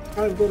hearth.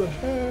 I've got a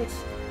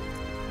hearth.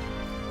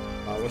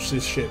 Oh, watch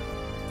this shit.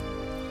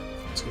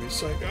 It's going to be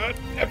so good.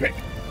 Epic!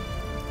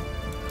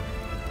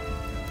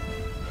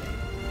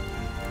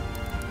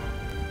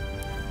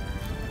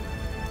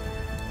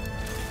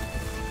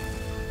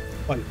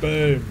 Like,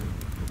 boom.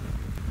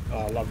 Oh,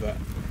 I love that.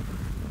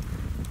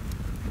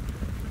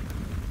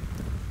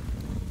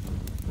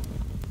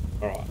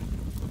 Alright.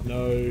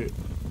 No.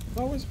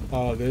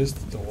 Oh, there's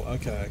the door.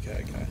 Okay.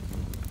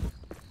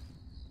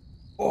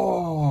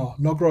 Oh,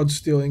 Nogrod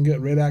steel ingot,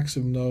 red axe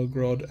of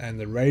Nogrod, and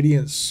the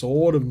radiant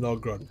sword of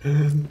Nogrod.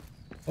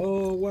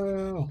 Oh,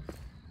 wow.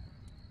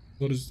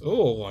 What is...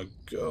 Oh, my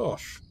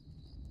gosh.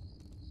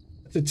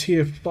 That's a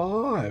tier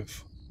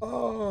 5.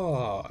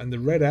 Oh, and the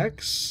red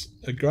axe,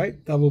 a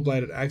great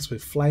double-bladed axe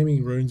with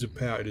flaming runes of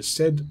power. It is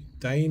said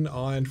Dane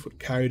Ironfoot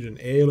carried an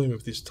heirloom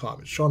of this type.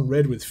 It shone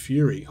red with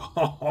fury.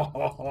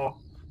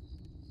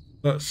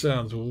 That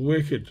sounds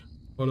wicked.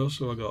 What else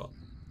have I got?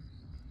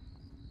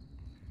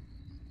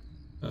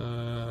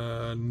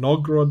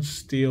 Nogrod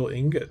steel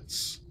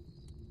ingots.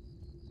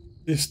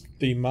 This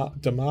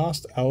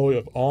damasked alloy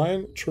of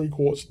iron, true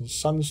quartz, and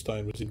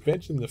sunstone was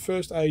invented in the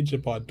first age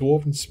by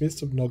dwarven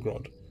smiths of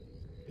Nogrod.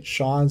 It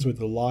shines with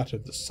the light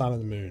of the sun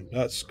and the moon.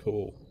 That's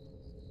cool.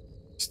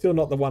 Still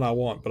not the one I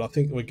want, but I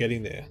think we're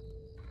getting there.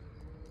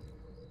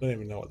 I don't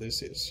even know what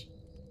this is.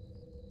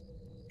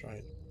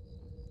 Strange.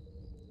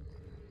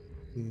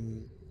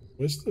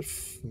 Where's the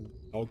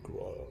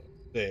Nogrod?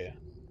 There.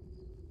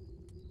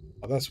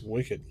 Oh, that's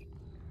wicked.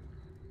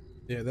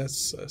 Yeah,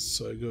 that's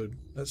so good.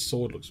 That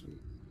sword looks good.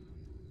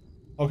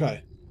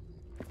 Okay.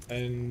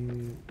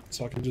 And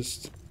so I can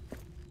just...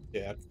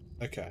 Yeah,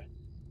 okay.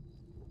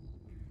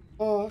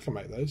 Oh, I can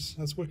make those.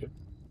 That's wicked.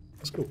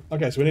 That's cool.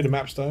 Okay, so we need a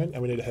map stone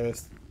and we need a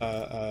hearth,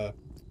 a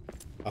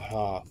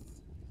hearth,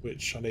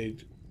 which I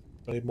need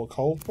more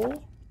coal for.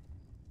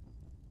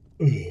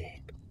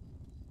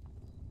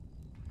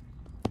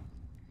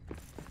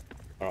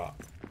 Alright,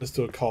 let's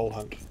do a coal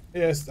hunt.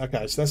 Yes,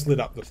 okay, so that's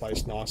lit up the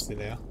place nicely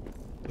now.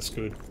 That's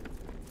good.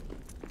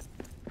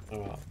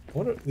 Alright, I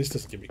wonder if this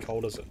doesn't give me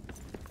coal, does it?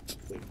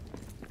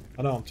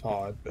 I know I'm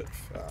tired, but...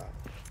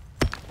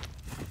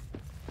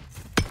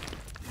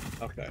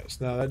 Okay,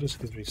 so now that just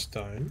gives me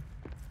stone.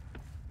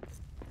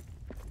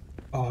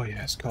 Oh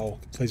yes, coal.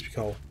 Please be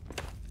coal.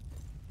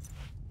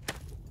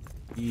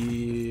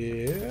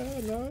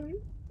 Yeah, no,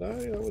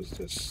 that was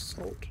just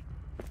salt.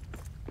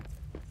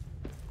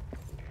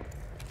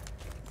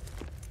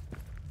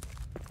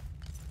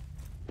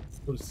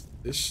 What is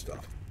this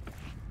stuff?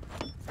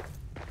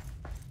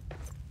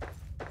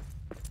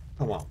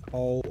 Come on,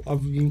 coal.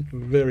 I've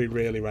very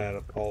rarely run out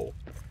of coal.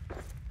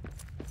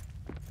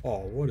 Oh,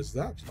 what is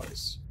that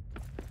place?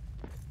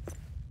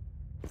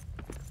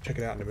 Check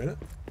it out in a minute.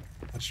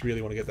 I just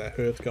really want to get that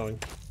hearth going.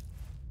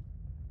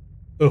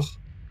 Ugh.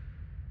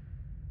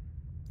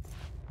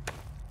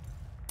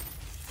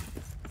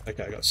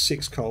 Okay, I got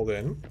 6 coal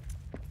then.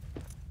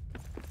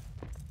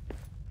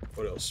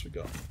 What else we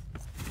got?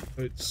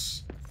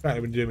 Oats.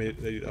 Apparently we do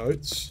need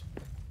oats.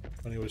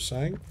 Funny was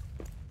saying.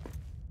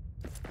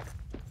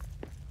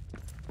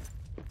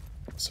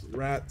 Some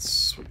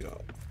rats. We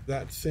got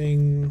that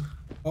thing.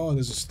 Oh, and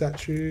there's a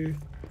statue.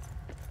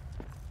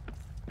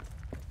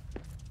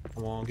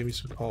 Come on, give me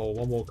some coal.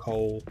 One more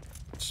coal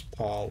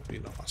pile would be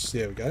nice.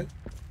 There we go.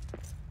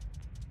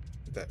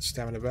 Get that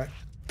stamina back.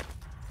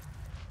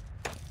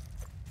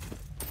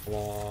 Come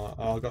on.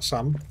 Oh, I got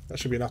some. That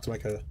should be enough to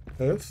make a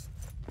hearth.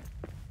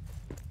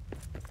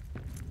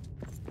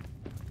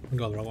 I'm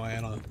going the wrong way,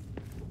 ain't I?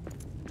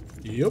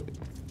 Yup.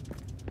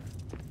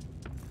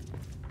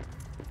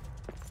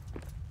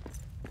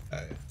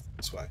 Okay,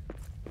 this way.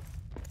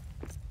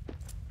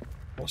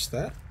 What's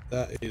that?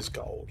 That is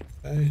gold.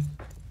 Okay.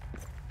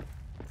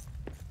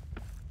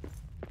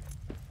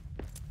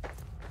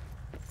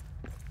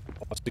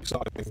 Oh, that's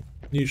exciting.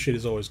 New shit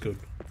is always good.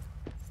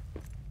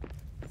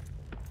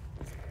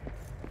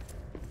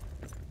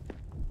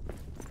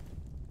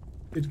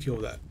 Did kill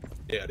that?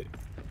 Yeah, I did.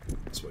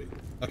 Sweet.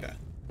 Okay.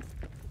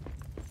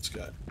 Let's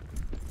go.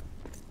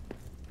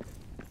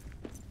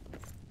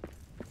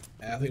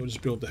 I think we'll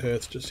just build the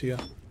hearth just here.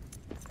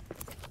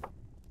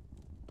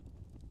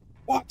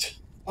 What?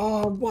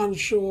 Oh, I'm one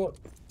short.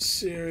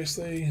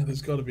 Seriously?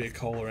 There's got to be a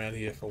coal around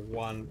here for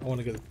one. I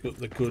want to get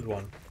the good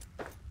one.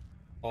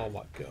 Oh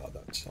my god,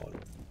 that's solid.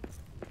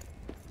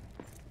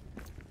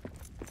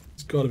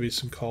 There's got to be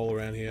some coal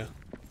around here.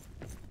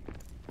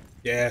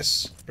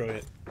 Yes!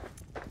 Brilliant.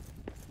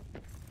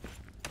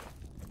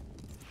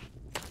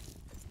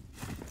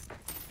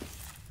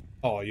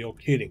 Oh, you're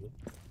kidding.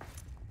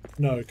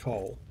 No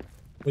coal.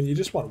 When you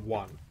just want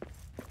one.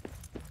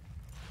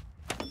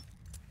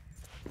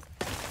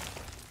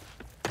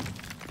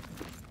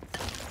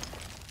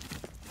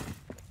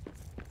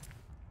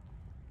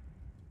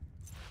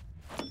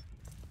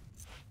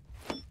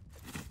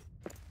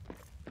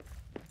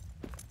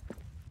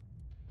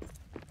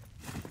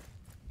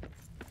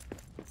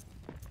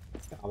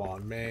 Come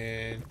on,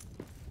 man.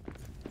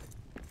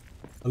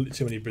 I lit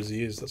too many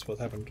braziers, that's what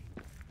happened.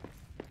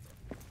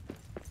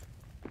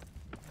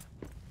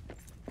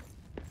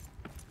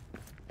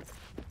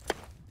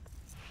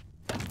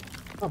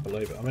 I can't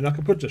believe it. I mean, I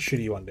could put just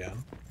shitty one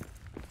down.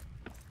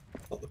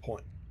 Not the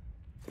point.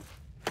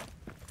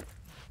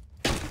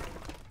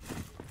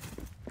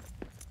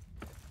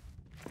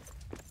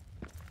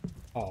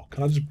 Oh,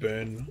 can I just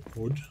burn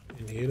wood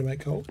in here to make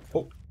coal?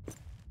 Oh.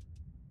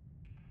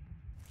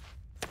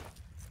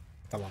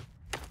 Come on.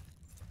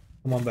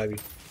 Come on, baby.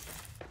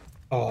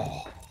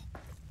 Oh.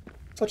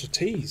 Such a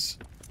tease.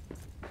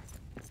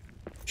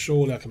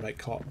 Surely I can make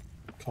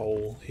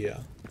coal here.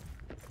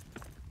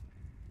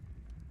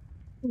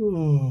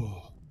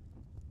 Oh,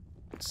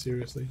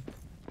 seriously?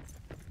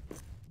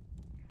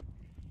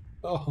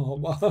 Oh,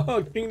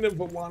 my kingdom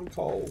for one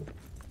coal.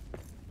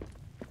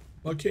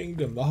 My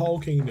kingdom, the whole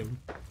kingdom.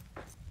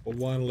 For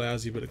one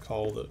lousy bit of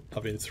coal that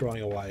I've been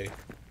throwing away.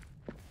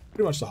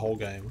 Pretty much the whole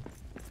game.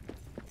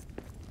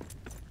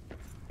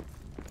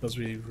 Because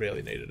we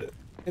really needed it.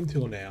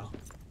 Until now.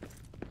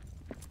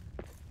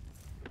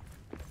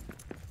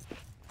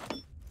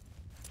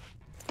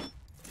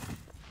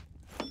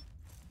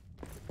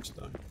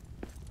 Stone.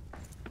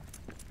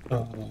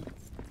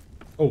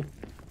 Oh.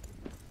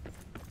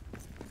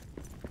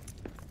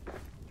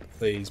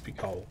 Please be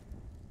coal.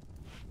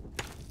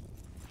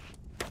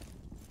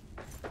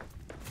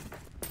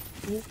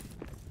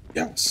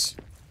 Yes.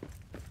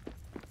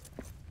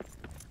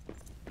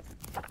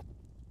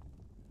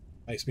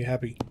 Makes me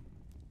happy.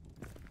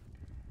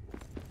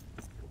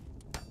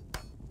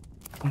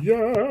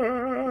 Yes.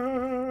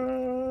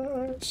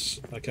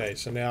 Okay,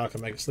 so now I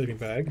can make a sleeping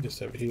bag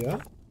just over here.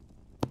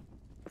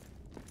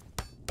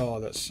 Oh,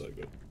 that's so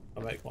good.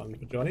 I'll make one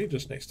for Johnny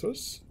just next to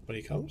us when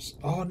he comes.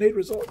 Oh, need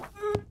result.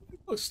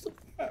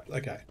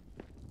 Okay.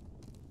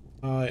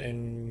 I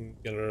am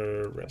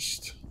gonna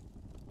rest.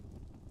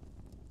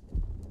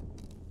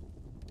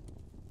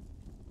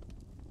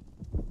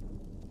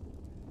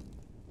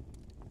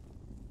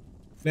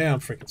 Now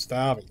I'm freaking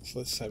starving, so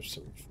let's have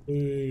some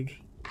food.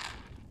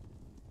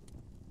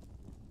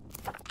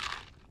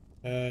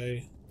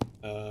 Okay.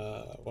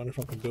 I wonder if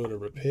I can build a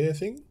repair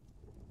thing.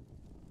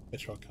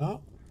 Bet you I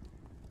can't.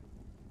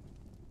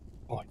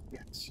 Oh,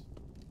 yes.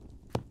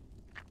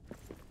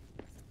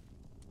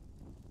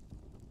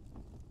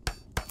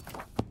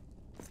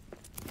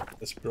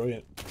 That's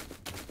brilliant.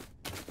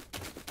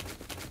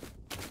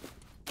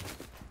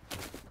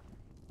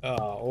 Ah,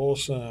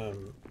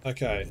 awesome.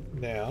 Okay,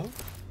 now,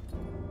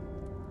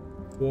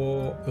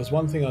 there's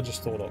one thing I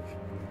just thought of,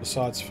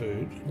 besides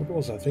food. What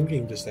was I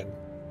thinking just then?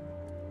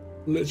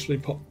 Literally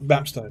pop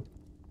Bapstone.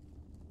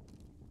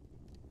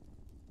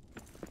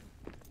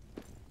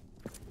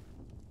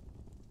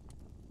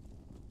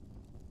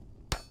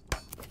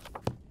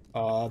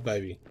 Oh,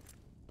 baby.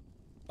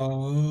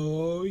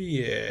 Oh,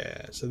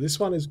 yeah. So this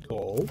one is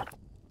called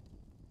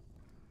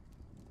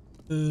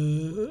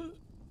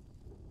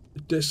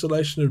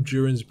Desolation of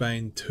Durin's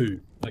Bane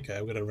 2. Okay,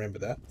 I'm going to remember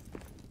that.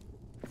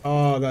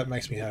 Oh, that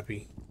makes me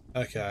happy.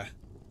 Okay.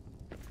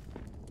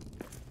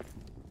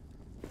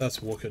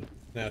 That's wicked.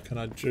 Now, can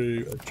I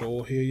do a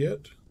door here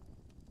yet?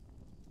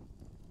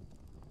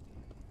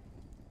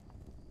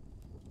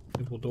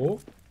 Simple door.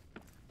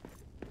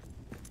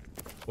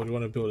 Or do you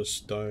want to build a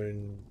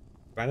stone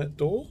granite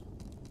door?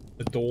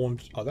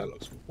 Adorned. Oh, that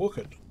looks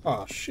wicked.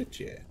 Oh, shit,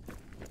 yeah.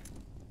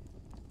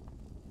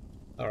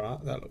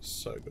 Alright, that looks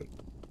so good.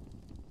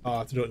 Oh, I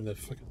have to do it in the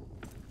fucking...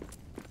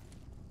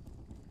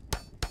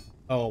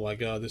 Oh my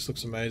god, this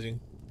looks amazing.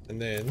 And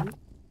then...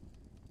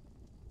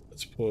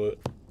 let's put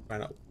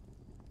granite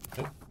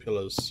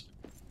pillars.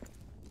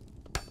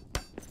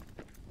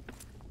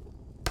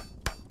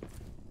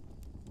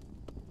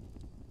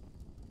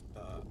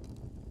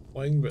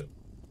 Wing, but...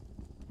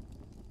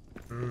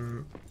 I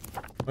mean,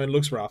 it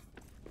looks rough.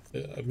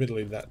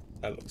 Admittedly, that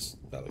looks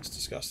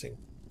disgusting.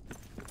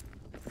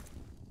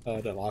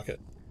 I don't like it.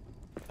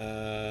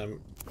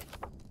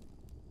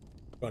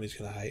 Bonnie's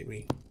gonna hate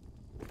me.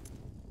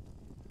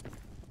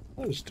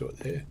 I'll just do it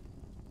there.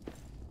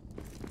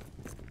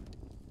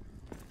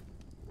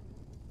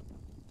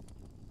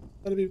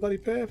 That'd be bloody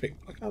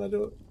perfect. Why can't I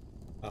do it?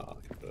 Oh,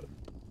 I can do it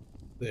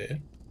there.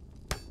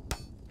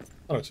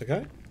 That looks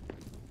okay.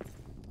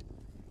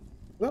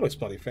 That looks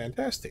bloody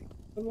fantastic.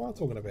 What am I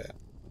talking about?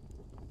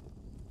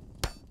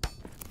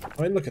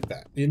 I mean, look at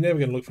that. You're never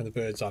going to look from the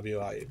bird's eye view,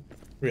 are you?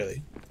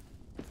 Really?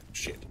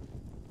 Shit.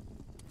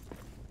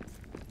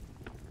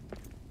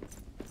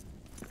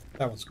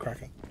 That one's a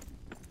cracker.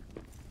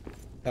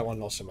 That one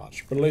not so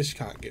much. But at least you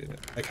can't get in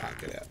it. They can't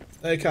get out.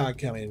 They can't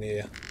come in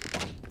here.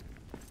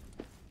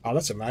 Oh,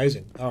 that's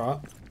amazing. Alright.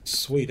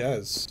 Sweet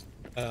as.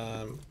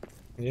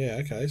 Yeah,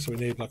 okay. So we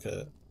need like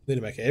a... need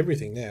to make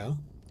everything now.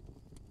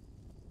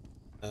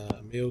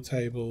 Meal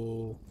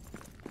table.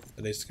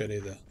 It needs to go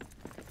near the...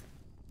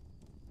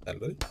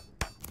 that'll do.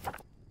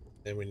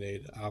 Then we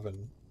need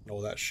oven and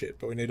all that shit.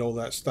 But we need all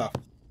that stuff.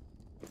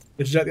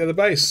 Which is at the other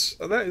base.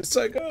 Oh, that is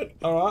so good.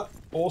 Alright.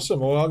 Awesome.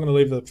 Well, I'm going to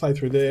leave the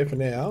playthrough there for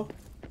now.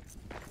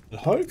 And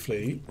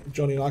hopefully,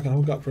 Johnny and I can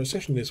hook up for a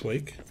session this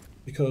week.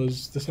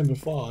 Because December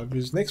 5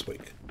 is next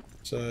week.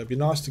 So it'd be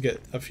nice to get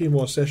a few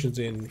more sessions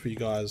in for you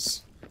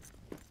guys.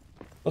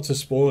 Not to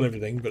spoil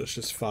everything, but it's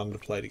just fun to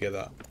play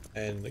together.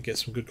 And get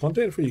some good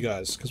content for you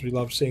guys. Because we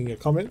love seeing your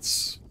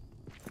comments.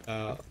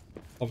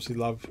 Obviously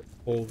love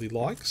all the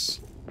likes.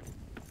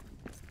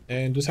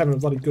 And just having a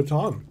bloody good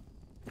time.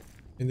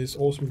 In this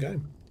awesome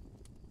game.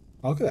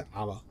 Oh, look at that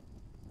armor.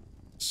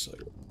 So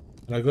good.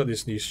 And I got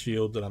this new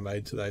shield that I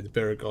made today. The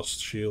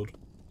Beragos shield.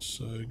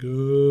 So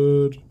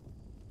good.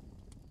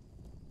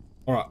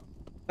 Alright.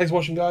 Thanks for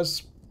watching,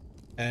 guys.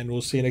 And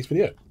we'll see you next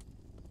video.